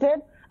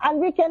skyrocketed, and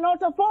we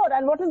cannot afford.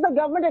 And what is the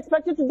government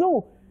expected to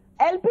do?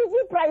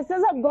 LPG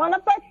prices have gone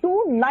up by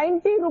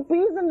 290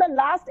 rupees in the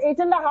last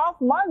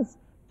 8.5 months.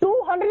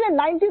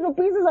 290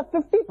 rupees is a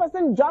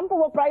 50% jump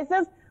over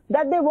prices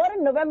that they were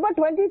in November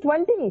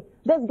 2020.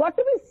 There's got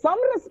to be some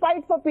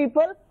respite for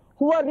people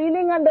who are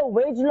reeling under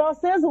wage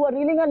losses, who are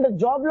reeling under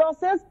job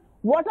losses.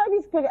 What are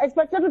we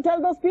expected to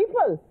tell those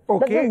people?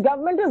 That this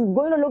government is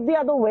going to look the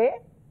other way?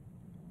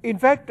 In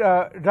fact,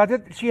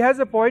 Rajat, she has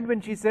a point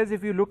when she says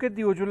if you look at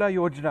the Ujjwala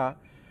Yojana,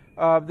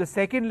 the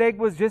second leg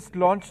was just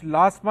launched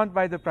last month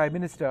by the Prime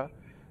Minister.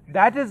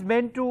 That is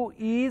meant to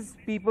ease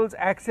people's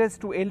access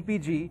to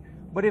LPG.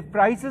 But if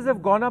prices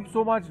have gone up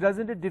so much,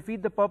 doesn't it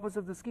defeat the purpose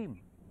of the scheme?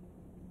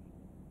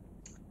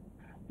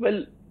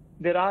 Well,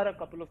 there are a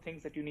couple of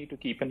things that you need to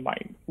keep in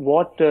mind.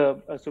 What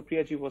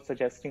Supriya ji was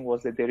suggesting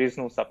was that there is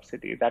no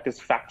subsidy. That is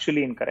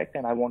factually incorrect,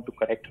 and I want to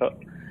correct her.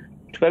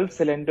 12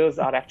 cylinders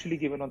are actually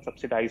given on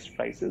subsidized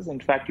prices.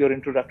 In fact, your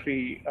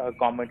introductory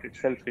comment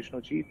itself,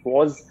 Vishnu ji,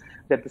 was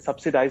that the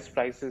subsidized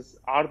prices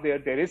are there.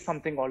 There is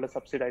something called a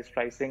subsidized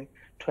pricing.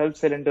 12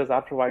 cylinders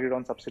are provided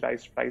on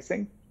subsidized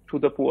pricing to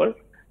the poor.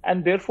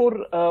 And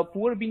therefore,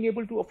 poor being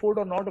able to afford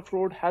or not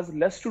afford has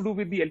less to do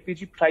with the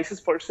LPG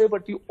prices per se,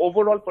 but the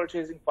overall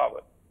purchasing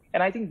power.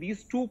 And I think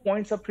these 2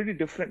 points are pretty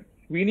different.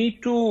 We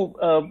need to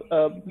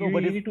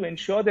need to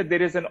ensure that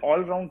there is an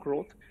all-round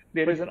growth.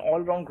 There is an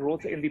all-round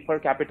growth in the per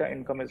capita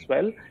income as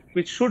well,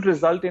 which should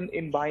result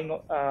in buying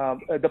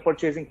the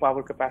purchasing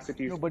power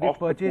capacities. No, but if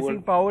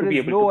purchasing power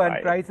is low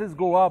and prices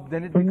go up,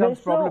 then it becomes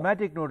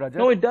problematic, no, Rajat?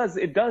 No, it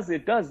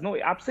does. No,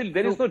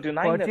 absolutely. There is no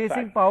denying that fact.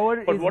 Purchasing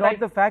power is not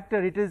the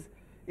factor.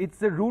 It's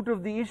the root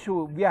of the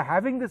issue. We are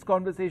having this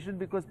conversation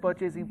because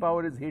purchasing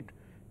power is hit.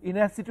 In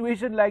a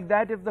situation like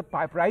that, if the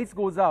price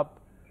goes up,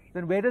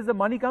 then where does the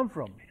money come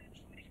from?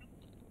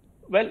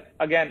 Well,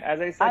 again, as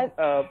I said,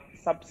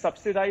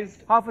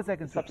 subsidized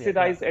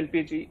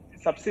LPG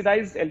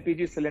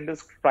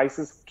cylinders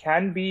prices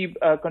can be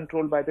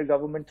controlled by the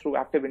government through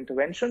active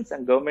interventions,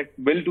 and government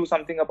will do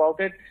something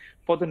about it.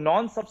 For the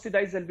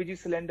non-subsidized LPG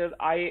cylinder,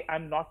 I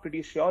am not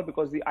pretty sure,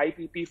 because the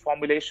IPP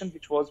formulation,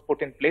 which was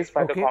put in place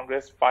by the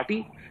Congress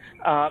party,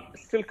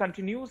 still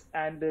continues,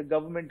 and the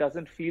government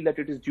doesn't feel that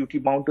it is duty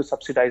bound to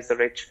subsidize the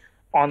rich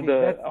on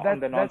the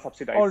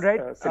non-subsidized all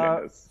right.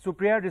 cylinders.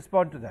 Supriya,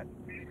 respond to that.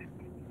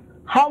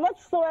 How much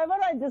soever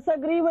I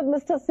disagree with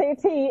Mr.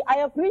 Sethi, I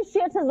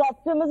appreciate his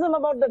optimism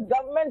about the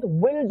government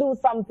will do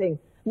something.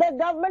 The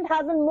government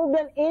hasn't moved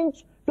an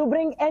inch to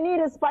bring any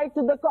respite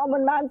to the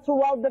common man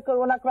throughout the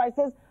corona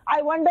crisis.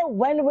 I wonder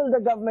when will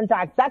the government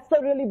act? That's the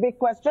really big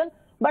question.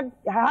 But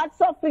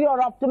hats off to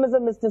your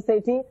optimism, Mr.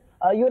 Sethi.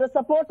 You're a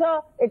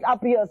supporter, it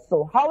appears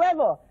so.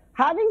 However,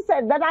 having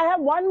said that, I have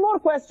one more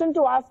question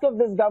to ask of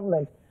this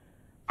government.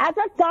 At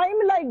a time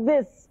like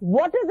this,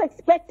 what is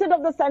expected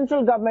of the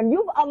central government?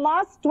 You've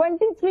amassed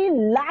 23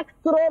 lakh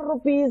crore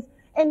rupees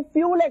in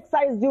fuel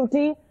excise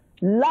duty.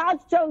 Large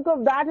chunk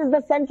of that is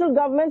the central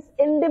government's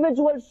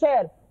individual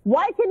share.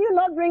 Why can you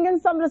not bring in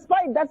some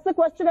respite? That's the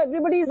question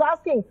everybody is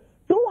asking.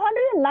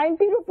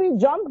 290 rupee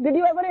jump. Did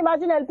you ever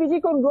imagine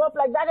LPG could go up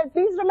like that? And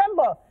please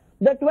remember,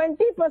 the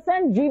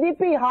 20%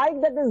 GDP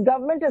hike that this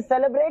government is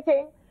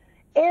celebrating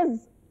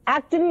is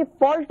actually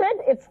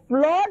faulted. It's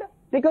flawed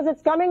because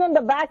it's coming on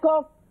the back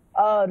of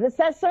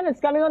recession.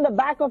 It's coming on the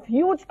back of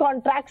huge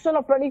contraction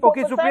of 24%.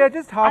 Okay, Supriya,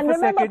 just half a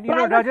second. You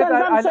know,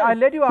 Rajat, I'll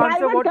let you answer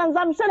private what...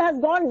 consumption has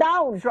gone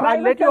down. Sure,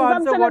 I'll let you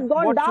answer what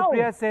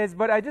Supriya says,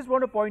 but I just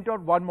want to point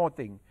out one more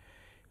thing.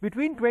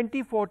 Between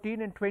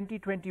 2014 and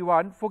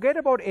 2021, forget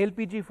about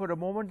LPG for a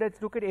moment.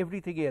 Let's look at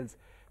everything else.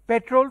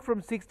 Petrol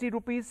from 60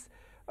 rupees,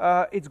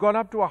 it's gone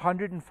up to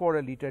 104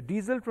 a litre.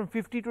 Diesel from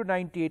 50 to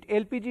 98.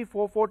 LPG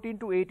 414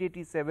 to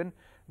 887.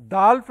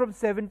 Dal from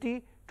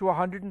 70 to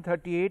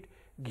 138.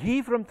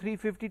 Ghee from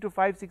 350 to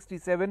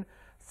 567.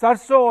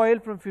 Sarso oil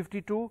from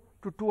 52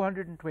 to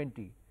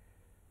 220.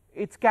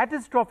 It's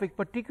catastrophic,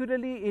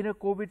 particularly in a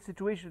COVID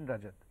situation,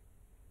 Rajat.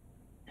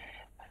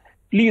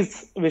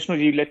 Please,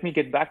 Vishnuji, let me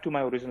get back to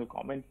my original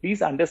comment.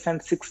 Please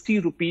understand 60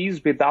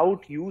 rupees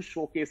without you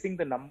showcasing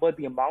the number,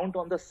 the amount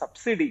on the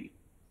subsidy.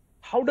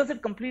 How does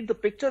it complete the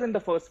picture in the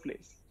first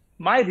place?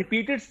 My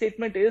repeated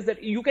statement is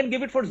that you can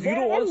give it for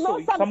zero also.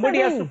 No somebody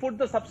has to put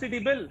the subsidy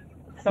bill.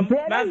 There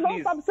is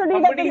no subsidy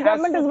that the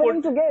government is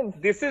willing to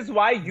give. This is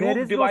why you there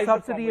is devised no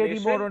subsidy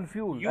anymore on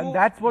fuel, and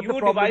that's what the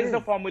problem is. You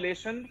devised a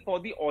formulation for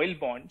the oil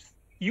bonds.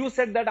 You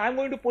said that I'm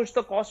going to push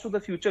the cost to the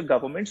future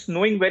governments,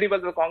 knowing very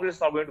well the Congress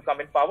is not going to come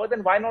in power.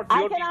 Then why not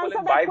lure people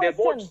and buy their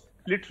votes?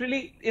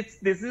 Literally,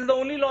 this is the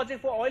only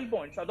logic for oil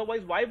bonds.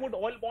 Otherwise, why would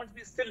oil bonds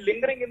be still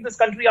lingering in this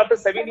country after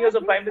 7 years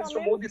of Prime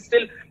Minister Modi,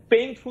 still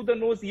paying through the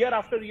nose year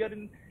after year?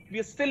 We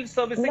are still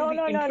servicing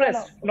the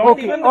interest, not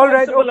even the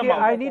principal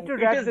amount. I need to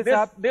wrap this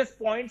up. This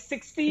point,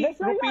 60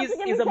 rupees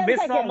is a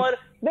misnomer.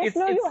 It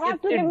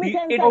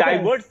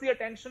diverts the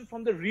attention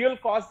from the real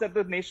cause that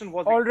the nation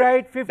was. All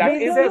right,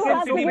 15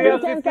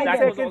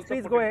 seconds,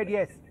 please go ahead.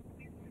 Yes.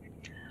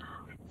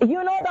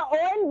 You know, the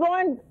oil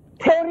bond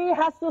theory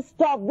has to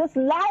stop. This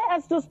lie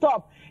has to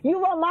stop.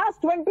 You've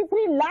amassed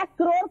 23 lakh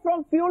crore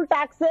from fuel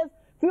taxes.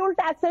 Fuel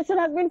taxation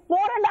has been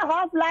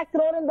 4.5 lakh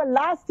crore in the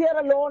last year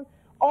alone.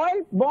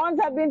 Oil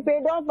bonds have been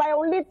paid off by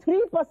only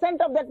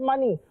 3% of that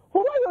money.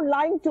 Who are you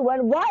lying to,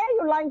 and why are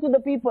you lying to the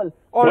people?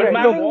 All right,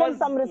 was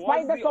the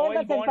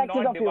oil bond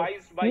not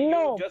devised by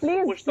you?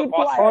 Please keep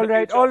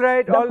quiet. All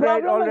right.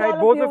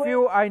 Both of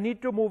you, I need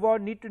to move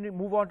on.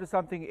 To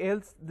something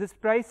else. This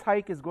price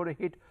hike is going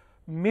to hit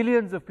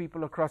millions of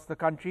people across the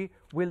country.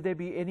 Will there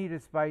be any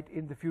respite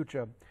in the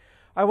future?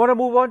 I want to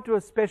move on to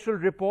a special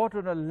report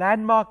on a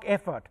landmark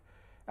effort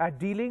at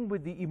dealing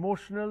with the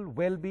emotional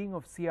well-being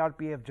of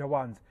CRPF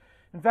Jawans.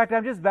 In fact,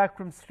 I'm just back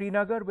from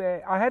Srinagar,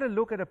 where I had a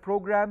look at a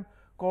program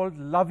called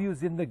Love You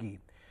Zindagi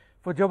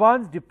for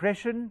Jawans,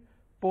 depression,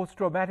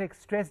 post-traumatic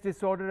stress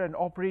disorder, and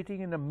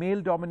operating in a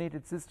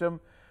male-dominated system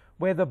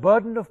where the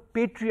burden of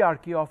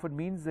patriarchy often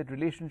means that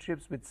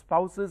relationships with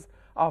spouses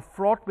are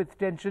fraught with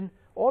tension.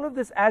 All of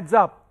this adds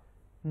up.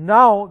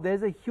 Now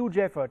there's a huge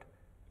effort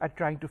at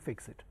trying to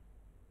fix it.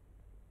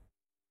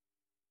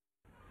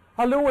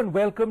 Hello and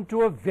welcome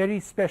to a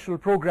very special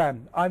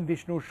program. I'm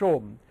Vishnu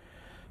Shom.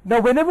 Now,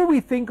 whenever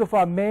we think of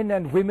our men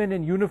and women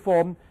in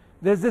uniform,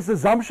 there's this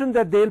assumption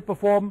that they'll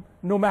perform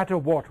no matter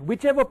what,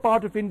 whichever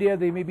part of India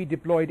they may be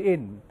deployed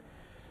in.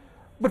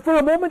 But for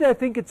a moment, I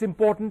think it's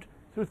important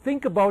to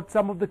think about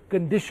some of the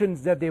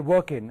conditions that they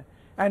work in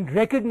and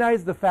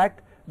recognize the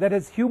fact that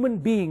as human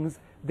beings,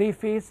 they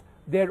face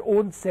their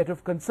own set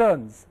of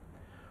concerns.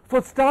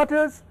 For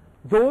starters,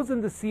 those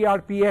in the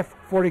CRPF,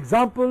 for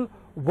example,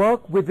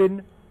 work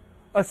within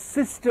a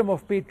system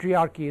of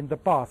patriarchy in the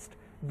past.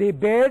 They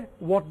bear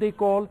what they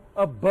call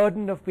a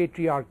burden of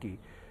patriarchy.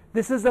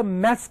 This is a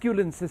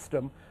masculine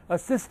system, a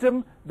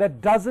system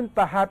that doesn't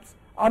perhaps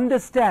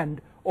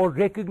understand or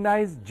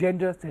recognize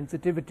gender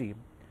sensitivity.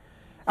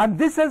 And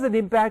this has an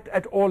impact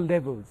at all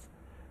levels.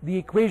 The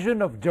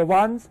equation of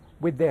Jawans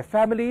with their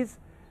families,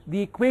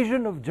 the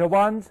equation of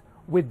Jawans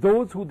with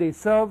those who they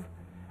serve,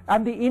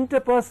 and the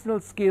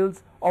interpersonal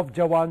skills of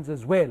Jawans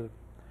as well.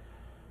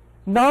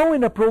 Now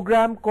in a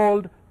program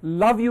called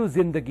Love You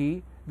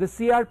Zindagi, the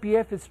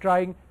CRPF is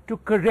trying to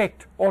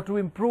correct or to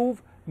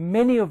improve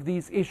many of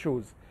these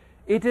issues.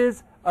 It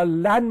is a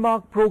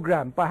landmark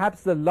program,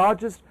 perhaps the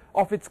largest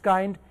of its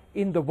kind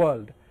in the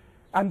world.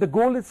 And the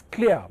goal is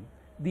clear.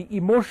 The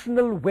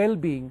emotional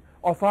well-being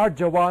of our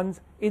Jawans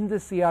in the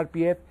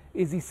CRPF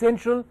is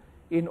essential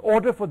in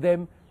order for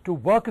them to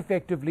work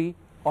effectively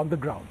on the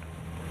ground.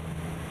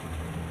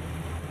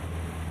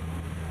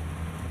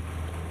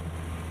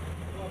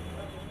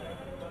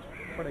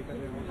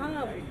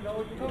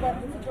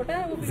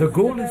 The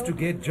goal is to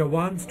get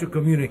Jawans to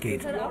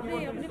communicate.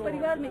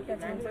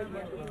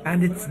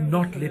 And it's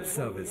not lip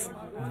service,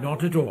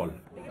 not at all.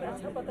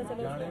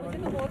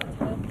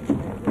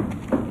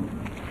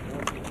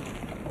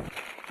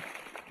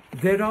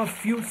 There are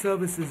few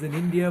services in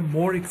India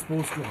more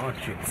exposed to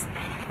hardships.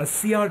 A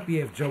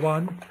CRPF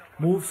Jawan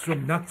moves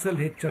from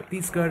Naxal-hit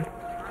Chhattisgarh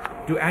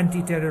to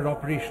anti-terror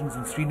operations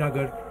in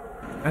Srinagar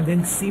and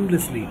then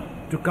seamlessly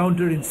to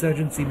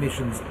counter-insurgency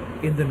missions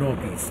in the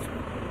northeast.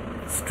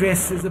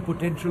 Stress is a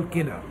potential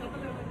killer.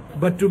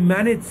 But to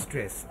manage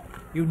stress,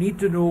 you need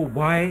to know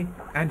why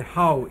and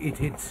how it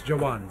hits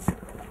Jawans.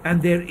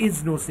 And there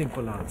is no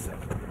simple answer.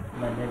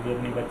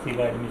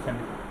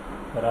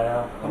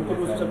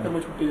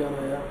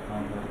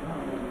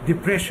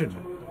 Depression,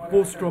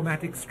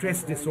 post-traumatic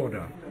stress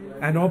disorder,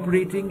 and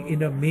operating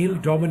in a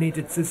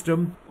male-dominated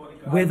system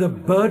where the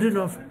burden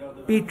of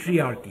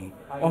patriarchy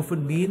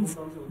often means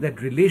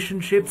that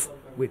relationships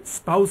with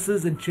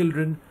spouses and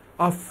children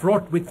are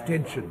fraught with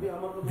tension.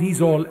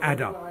 These all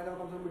add up.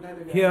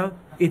 Here,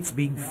 it's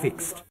being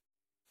fixed.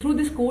 Through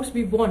this course,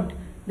 we want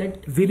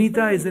that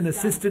Vinita is an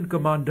assistant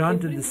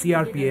commandant in the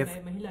CRPF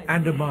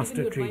and a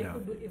master trainer,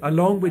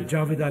 along with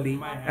Javed Ali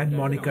and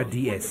Monica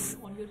DS.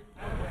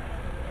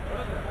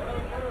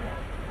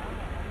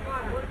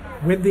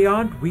 When they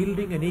aren't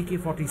wielding an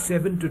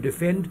AK-47 to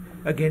defend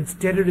against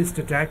terrorist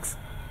attacks,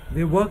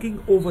 they're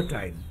working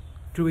overtime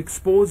to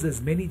expose as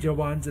many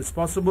Jawans as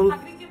possible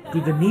to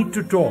the need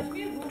to talk,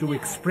 to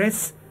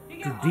express,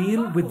 to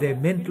deal with their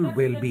mental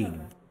well-being.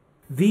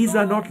 These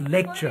are not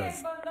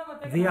lectures,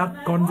 they are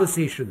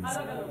conversations,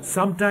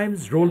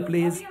 sometimes role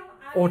plays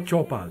or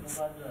chopals,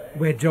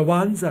 where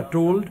Jawans are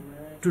told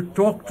to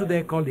talk to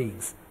their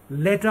colleagues,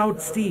 let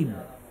out steam,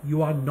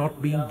 you are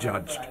not being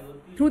judged.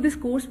 through this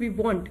course, we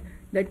want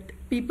that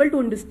people to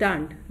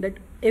understand that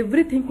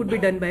everything could be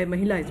done by a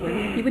Mahila as well.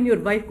 Even your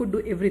wife could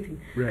do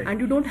everything. Right. And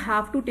you don't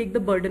have to take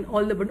the burden,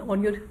 all the burden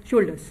on your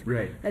shoulders.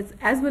 Right.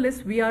 As well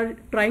as we are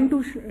trying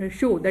to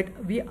show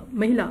that we,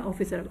 Mahila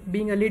officer,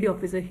 being a lady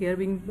officer here,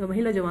 being the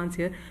Mahila Jawans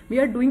here, we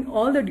are doing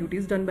all the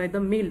duties done by the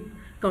male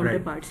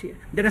counterparts here.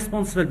 The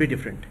response will be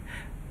different.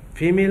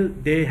 Female,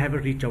 they have a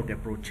reach out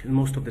approach.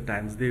 Most of the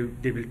times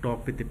they will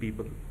talk with the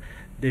people.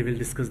 They will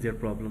discuss their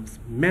problems.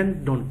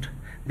 Men don't.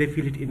 They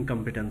feel it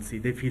incompetency.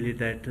 They feel it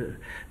that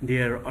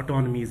their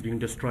autonomy is being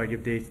destroyed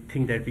if they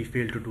think that we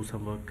fail to do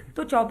some work.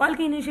 तो चौपाल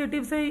की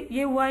initiative से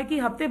ये हुआ है कि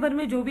हफ्ते भर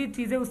में जो भी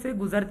चीज़ें उससे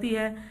गुजरती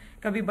है,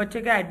 कभी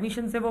बच्चे का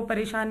एडमिशन से वो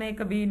परेशान है,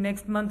 कभी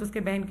नेक्स्ट मंथ उसके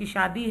बहन की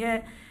शादी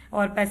है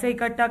और पैसे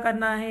इकट्ठा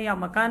करना है या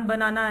मकान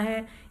बनाना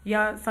है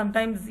या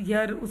समटाइम्स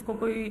हियर उसको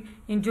कोई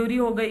इंजरी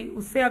हो गई,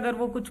 उससे अगर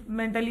वो कुछ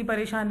मेंटली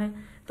परेशान है,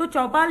 तो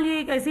चौपाल ये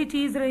एक ऐसी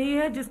चीज़ रही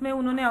है जिसमें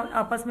उन्होंने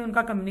आपस में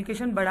उनका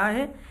कम्युनिकेशन बढ़ा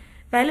है.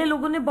 पहले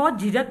लोगों ने बहुत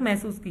झिझक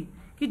महसूस की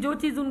कि जो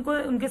चीज़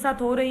उनके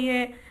साथ हो रही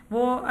है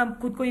वो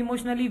खुद को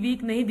इमोशनली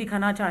वीक नहीं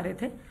दिखाना चाह रहे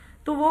थे,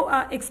 तो वो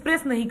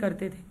एक्सप्रेस नहीं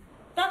करते थे.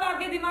 तब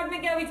आपके दिमाग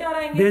में क्या विचार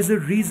आएंगे? There's a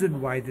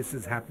reason why this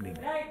is happening.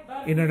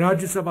 In a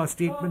Rajya Sabha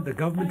statement, the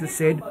government has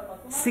said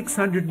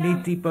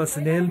 680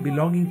 personnel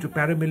belonging to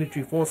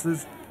paramilitary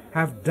forces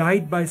have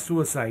died by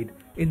suicide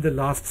in the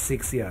last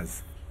 6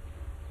 years.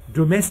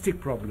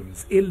 Domestic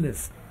problems,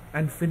 illness,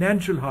 and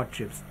financial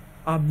hardships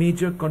are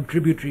major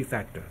contributory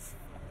factors.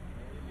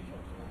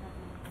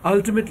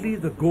 Ultimately,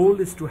 the goal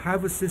is to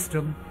have a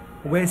system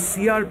where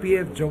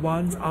CRPF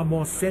Jawans are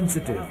more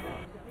sensitive,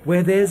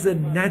 where there's a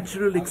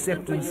natural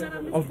acceptance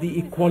of the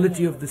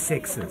equality of the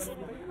sexes,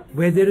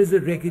 where there is a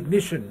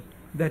recognition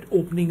that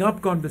opening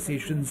up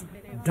conversations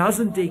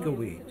doesn't take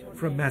away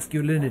from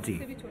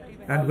masculinity,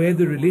 and where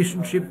the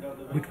relationship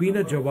between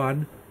a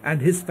Jawan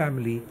and his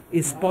family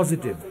is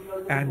positive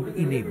and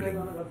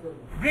enabling.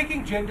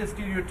 Breaking gender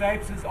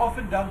stereotypes is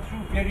often done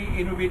through very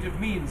innovative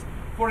means.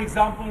 For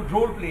example,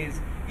 role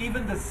plays.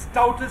 Even the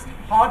stoutest,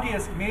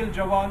 hardiest male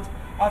Jawans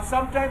are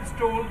sometimes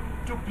told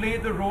to play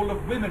the role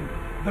of women.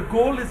 The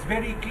goal is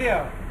very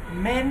clear.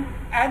 Men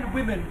and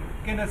women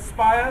can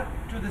aspire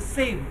to the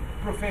same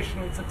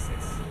professional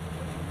success.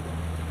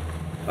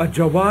 A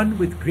Jawan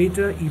with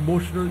greater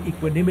emotional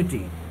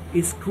equanimity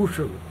is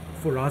crucial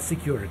for our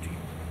security.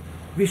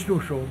 Vishnu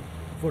Shom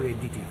for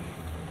NDTV.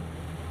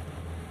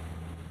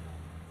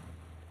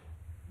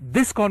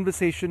 This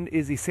conversation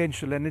is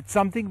essential, and it's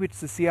something which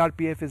the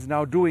CRPF is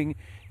now doing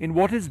in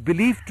what is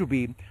believed to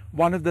be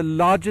one of the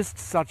largest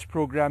such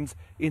programs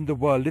in the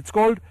world. It's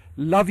called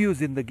Love You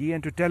Zindagi,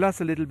 and to tell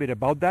us a little bit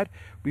about that,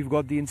 we've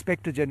got the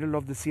Inspector General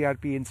of the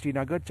CRP in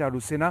Srinagar,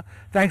 Charu Sinha.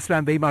 Thanks,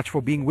 ma'am, very much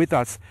for being with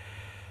us.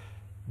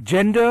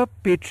 Gender,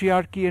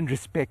 patriarchy and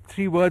respect,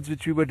 three words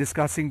which we were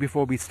discussing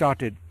before we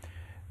started.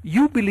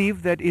 You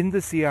believe that in the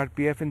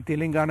CRPF in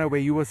Telangana, where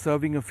you were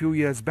serving a few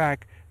years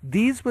back,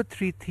 these were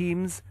three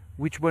themes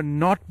which were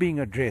not being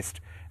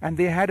addressed, and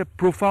they had a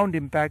profound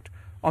impact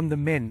on the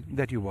men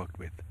that you worked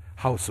with.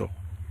 How so?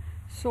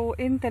 So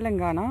in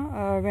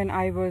Telangana, when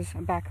I was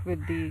back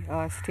with the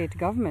state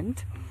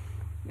government,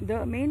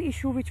 the main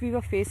issue which we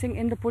were facing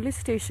in the police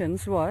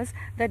stations was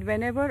that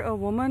whenever a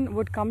woman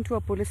would come to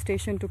a police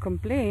station to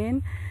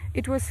complain,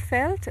 it was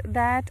felt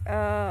that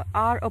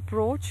our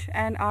approach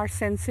and our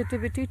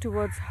sensitivity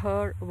towards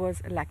her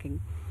was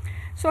lacking.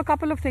 So a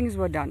couple of things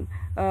were done.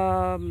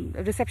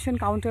 Reception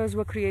counters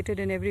were created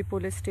in every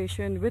police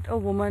station with a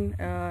woman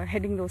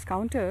heading those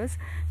counters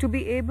to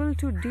be able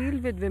to deal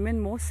with women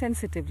more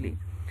sensitively.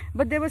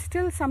 But there was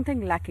still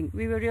something lacking.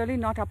 We were really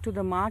not up to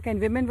the mark,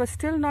 and women were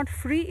still not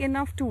free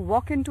enough to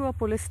walk into a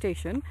police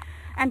station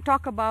and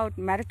talk about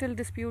marital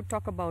dispute,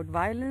 talk about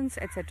violence,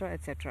 etc.,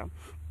 etc.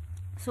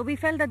 So we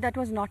felt that that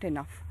was not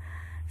enough.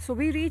 So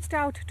we reached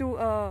out to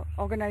an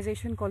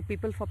organization called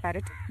People for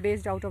Parity,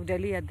 based out of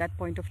Delhi at that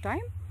point of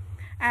time,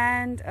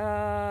 and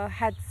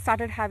had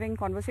started having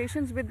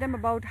conversations with them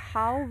about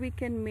how we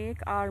can make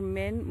our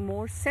men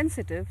more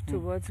sensitive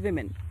towards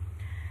women.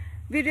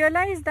 We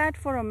realized that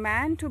for a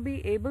man to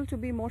be able to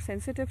be more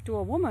sensitive to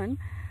a woman,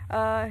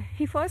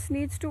 he first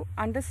needs to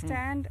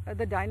understand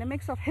the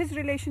dynamics of his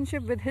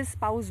relationship with his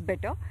spouse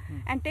better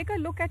and take a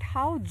look at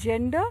how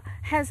gender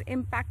has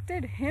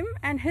impacted him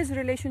and his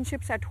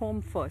relationships at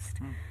home first.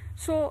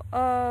 So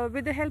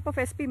with the help of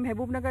SP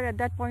Mehboob-Nagar at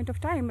that point of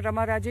time,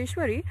 Rama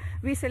Rajeshwari,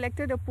 we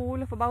selected a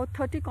pool of about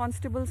 30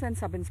 constables and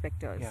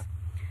sub-inspectors. Yeah.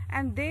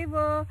 And they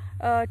were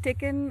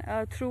taken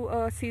through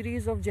a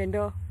series of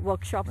gender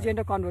workshops,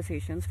 gender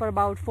conversations for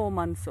about 4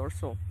 months or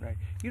so. Right.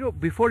 You know,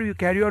 before you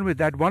carry on with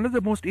that, one of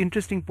the most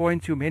interesting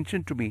points you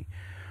mentioned to me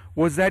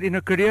was that in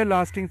a career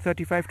lasting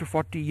 35 to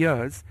 40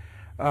 years,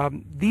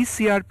 these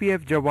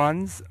CRPF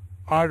Jawans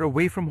are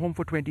away from home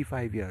for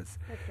 25 years.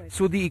 Right.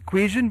 So the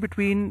equation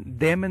between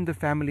them and the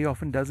family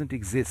often doesn't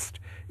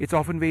exist. It's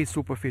often very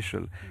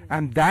superficial. Yes.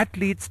 And that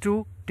leads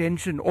to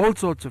tension, all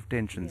sorts of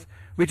tensions,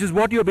 yes, which is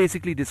what you're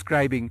basically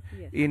describing,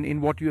 yes,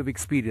 in what you have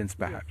experienced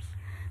perhaps.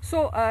 Yes.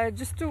 So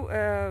just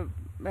to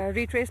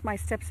retrace my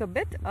steps a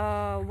bit,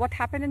 what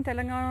happened in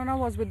Telangana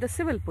was with the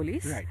civil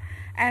police, right,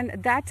 and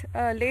that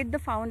laid the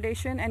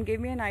foundation and gave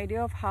me an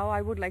idea of how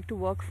I would like to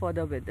work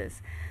further with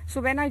this.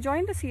 So when I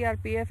joined the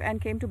CRPF and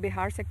came to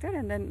Bihar sector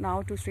and then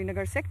now to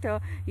Srinagar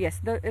sector,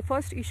 yes, the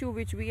first issue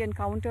which we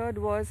encountered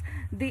was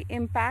the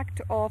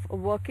impact of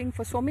working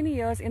for so many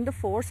years in the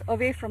force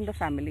away from the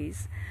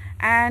families,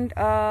 and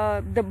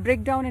the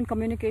breakdown in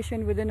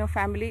communication within a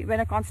family when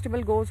a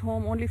constable goes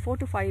home only 4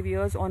 to 5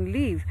 years on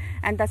leave,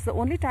 and that's the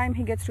only time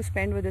he gets to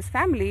spend with his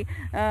family.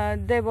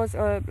 There was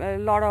a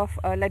lot of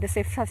let us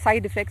say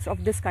side effects of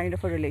this kind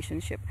of a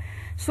relationship.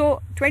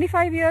 So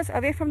 25 years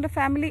away from the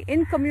family,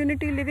 in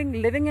community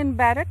living in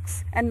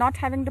barracks and not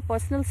having the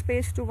personal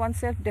space to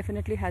oneself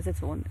definitely has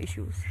its own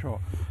issues. Sure.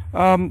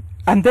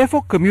 And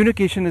therefore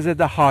communication is at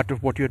the heart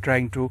of what you're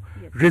trying to,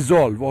 yes,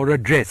 resolve or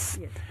address.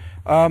 Yes.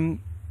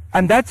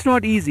 And that's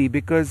not easy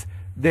because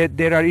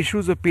there are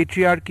issues of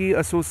patriarchy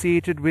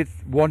associated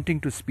with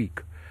wanting to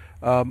speak.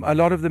 A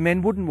lot of the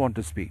men wouldn't want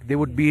to speak. They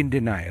would be in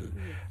denial,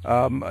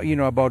 you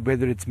know, about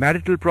whether it's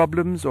marital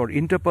problems or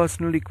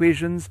interpersonal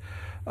equations.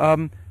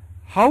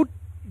 How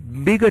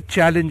big a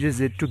challenge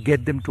is it to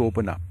get them to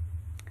open up?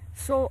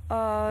 So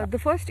the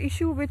first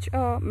issue which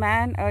a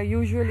man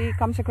usually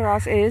comes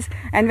across is,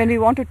 and when we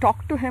want to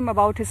talk to him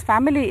about his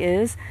family,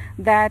 is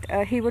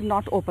that he would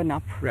not open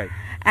up. Right.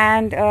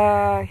 And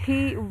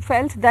he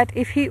felt that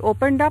if he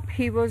opened up,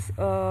 he was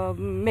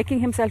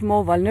making himself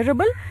more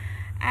vulnerable.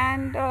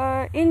 And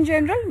in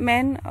general,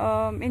 men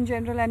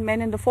and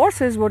men in the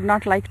forces would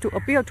not like to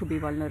appear to be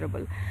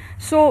vulnerable.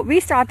 So we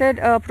started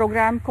a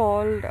program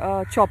called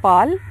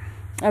Chaupal,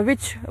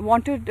 which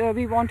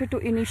we wanted to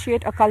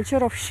initiate a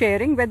culture of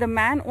sharing, where the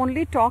man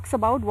only talks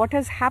about what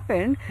has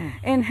happened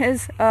in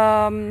his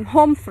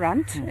home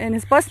front, in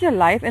his personal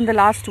life in the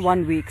last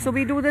 1 week. So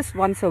we do this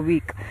once a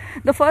week.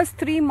 The first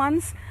 3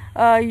 months,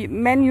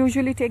 men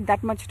usually take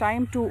that much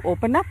time to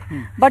open up,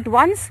 but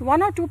once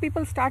 1 or 2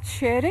 people start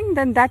sharing,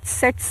 then that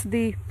sets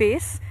the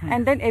pace,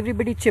 and then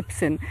everybody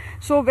chips in.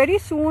 So very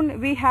soon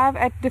we have,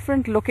 at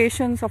different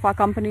locations of our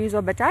companies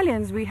or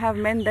battalions, we have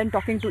men then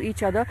talking to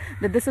each other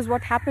that this is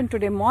what happened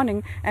today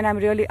morning and I'm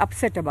really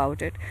upset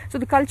about it. So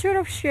the culture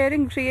of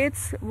sharing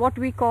creates what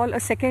we call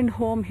a second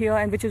home here,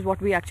 and which is what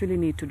we actually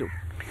need to do.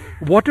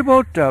 What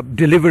about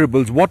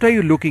deliverables? What are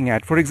you looking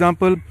at? For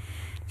example,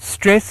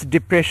 stress,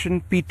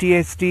 depression,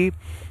 PTSD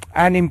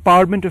and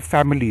empowerment of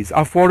families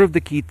are 4 of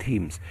the key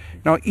themes.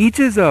 Now each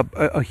is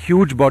a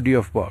huge body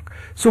of work.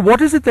 So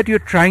what is it that you're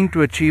trying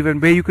to achieve, and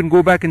where you can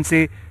go back and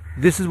say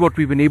this is what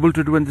we've been able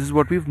to do and this is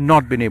what we've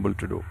not been able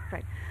to do?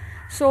 Right.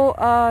 So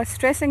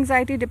stress,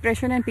 anxiety,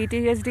 depression and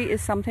PTSD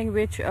is something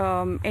which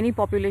any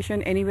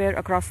population anywhere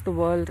across the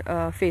world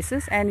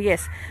faces. And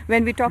yes,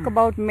 when we talk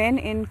about men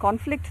in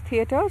conflict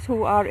theaters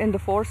who are in the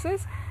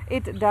forces,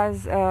 it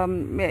does,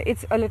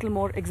 it's a little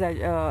more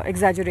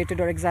exaggerated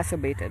or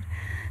exacerbated.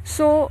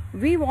 So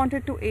we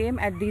wanted to aim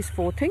at these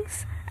 4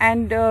 things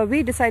and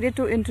we decided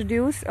to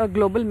introduce a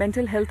global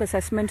mental health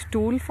assessment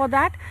tool for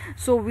that.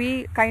 So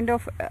we kind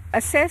of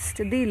assessed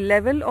the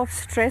level of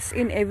stress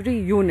in every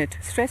unit,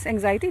 stress,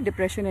 anxiety,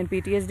 depression and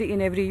PTSD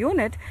in every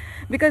unit,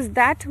 because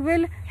that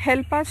will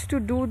help us to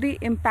do the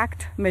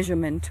impact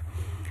measurement.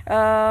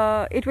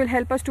 It will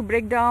help us to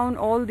break down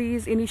all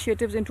these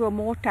initiatives into a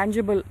more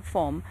tangible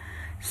form.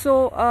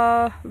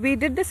 So we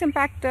did this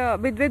impact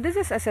with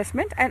this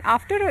assessment, and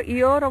after a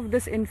year of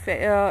this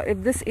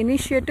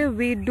initiative,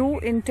 we do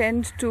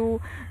intend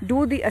to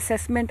do the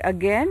assessment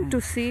again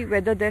to see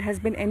whether there has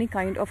been any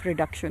kind of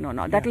reduction or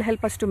not. That will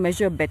help us to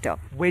measure better.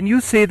 When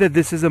you say that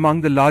this is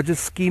among the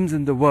largest schemes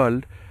in the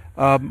world,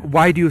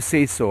 why do you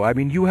say so? I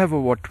mean, you have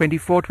what,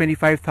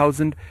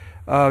 25,000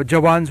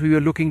 Jawans we were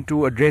looking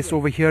to address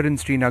over here in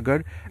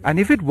Srinagar, and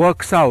if it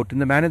works out in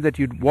the manner that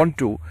you'd want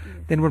to,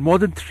 then we're more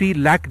than 3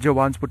 lakh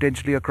Jawans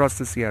potentially across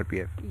the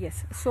CRPF.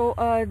 Yes, so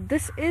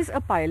this is a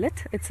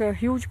pilot. It's a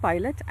huge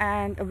pilot,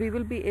 and we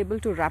will be able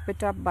to wrap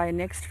it up by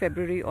next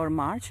February or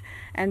March,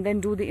 and then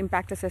do the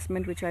impact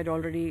assessment, which I'd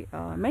already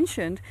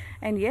mentioned.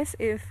 And yes,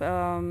 if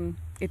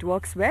it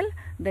works well,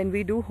 then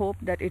we do hope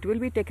that it will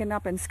be taken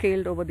up and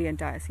scaled over the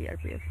entire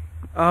CRPF.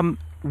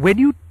 When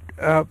you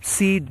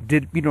see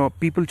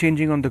people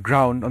changing on the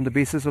ground on the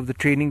basis of the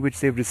training which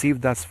they've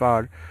received thus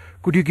far,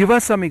 could you give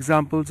us some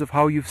examples of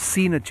how you've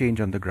seen a change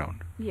on the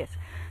ground? Yes.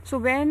 So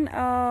when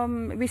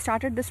we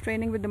started this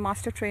training with the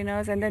master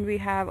trainers, and then we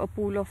have a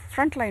pool of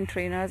frontline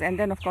trainers, and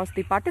then of course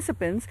the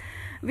participants,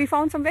 we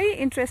found some very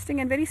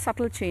interesting and very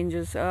subtle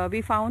changes.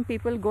 We found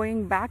people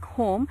going back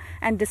home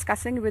and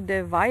discussing with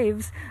their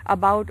wives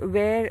about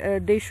where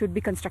they should be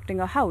constructing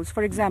a house,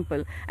 for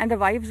example. And the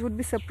wives would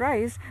be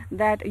surprised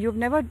that you've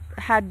never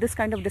had this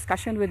kind of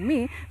discussion with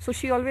me. So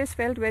she always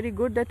felt very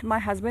good that my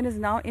husband is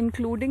now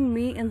including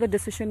me in the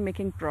decision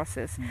making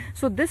process.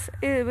 So this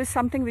is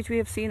something which we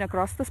have seen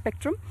across the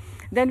spectrum.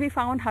 Then we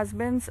found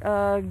husbands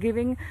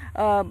making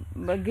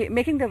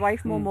their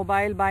wife more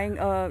mobile, buying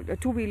a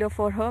two-wheeler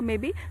for her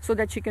maybe, so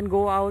that she can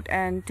go out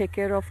and take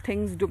care of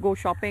things, go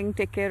shopping,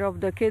 take care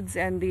of the kids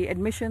and the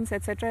admissions,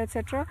 etc.,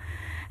 etc.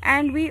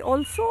 And we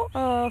also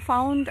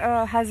found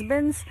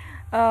husbands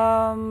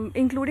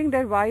including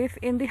their wife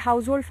in the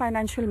household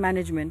financial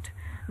management,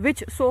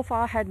 which so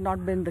far had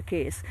not been the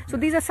case. So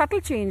these are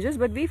subtle changes,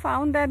 but we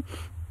found that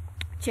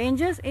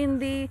changes in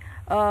the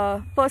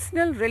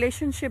personal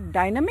relationship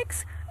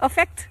dynamics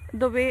affect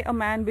the way a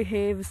man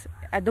behaves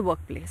at the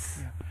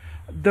workplace.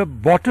 The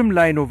bottom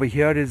line over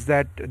here is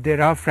that there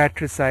are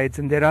fratricides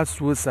and there are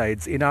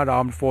suicides in our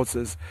armed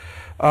forces.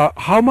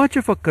 How much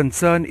of a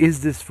concern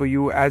is this for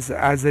you as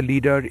a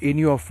leader in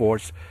your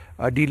force,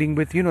 dealing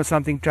with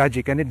something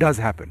tragic, and it does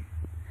happen?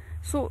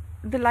 So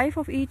the life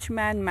of each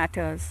man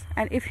matters,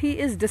 and if he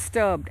is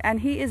disturbed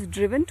and he is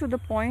driven to the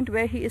point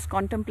where he is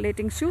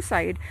contemplating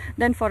suicide,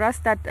 then for us,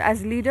 that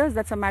as leaders,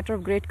 that's a matter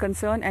of great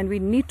concern, and we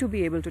need to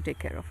be able to take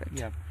care of it.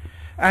 Yeah.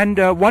 And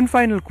one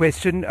final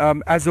question,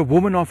 as a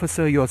woman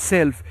officer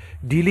yourself,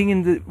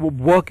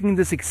 working in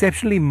this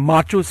exceptionally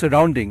macho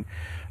surrounding,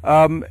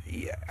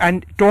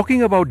 and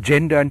talking about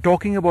gender and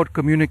talking about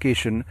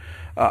communication,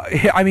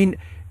 I mean,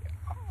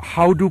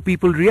 how do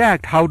people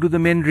react? How do the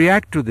men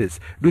react to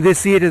this? Do they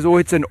see it as, oh,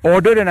 it's an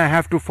order and I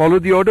have to follow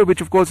the order, which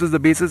of course is the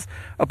basis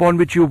upon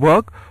which you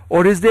work?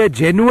 Or is there a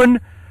genuine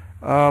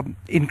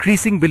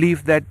increasing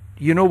belief that,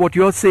 what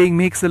you're saying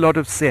makes a lot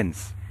of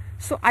sense?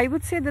 So I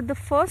would say that the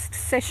first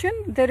session,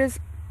 there is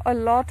a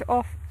lot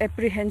of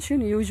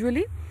apprehension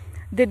usually.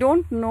 They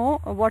don't know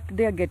what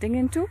they are getting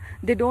into.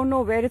 They don't know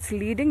where it's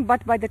leading.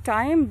 But by the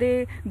time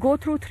they go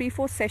through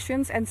 3-4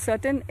 sessions and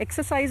certain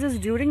exercises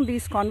during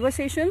these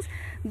conversations,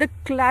 the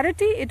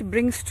clarity it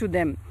brings to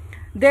them,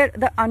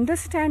 the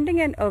understanding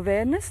and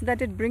awareness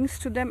that it brings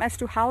to them as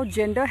to how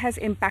gender has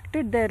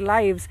impacted their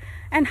lives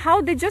and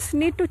how they just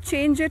need to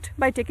change it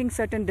by taking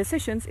certain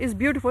decisions is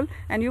beautiful.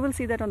 And you will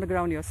see that on the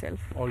ground yourself.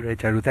 All right,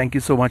 Charu. Thank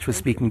you so much for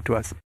speaking to us.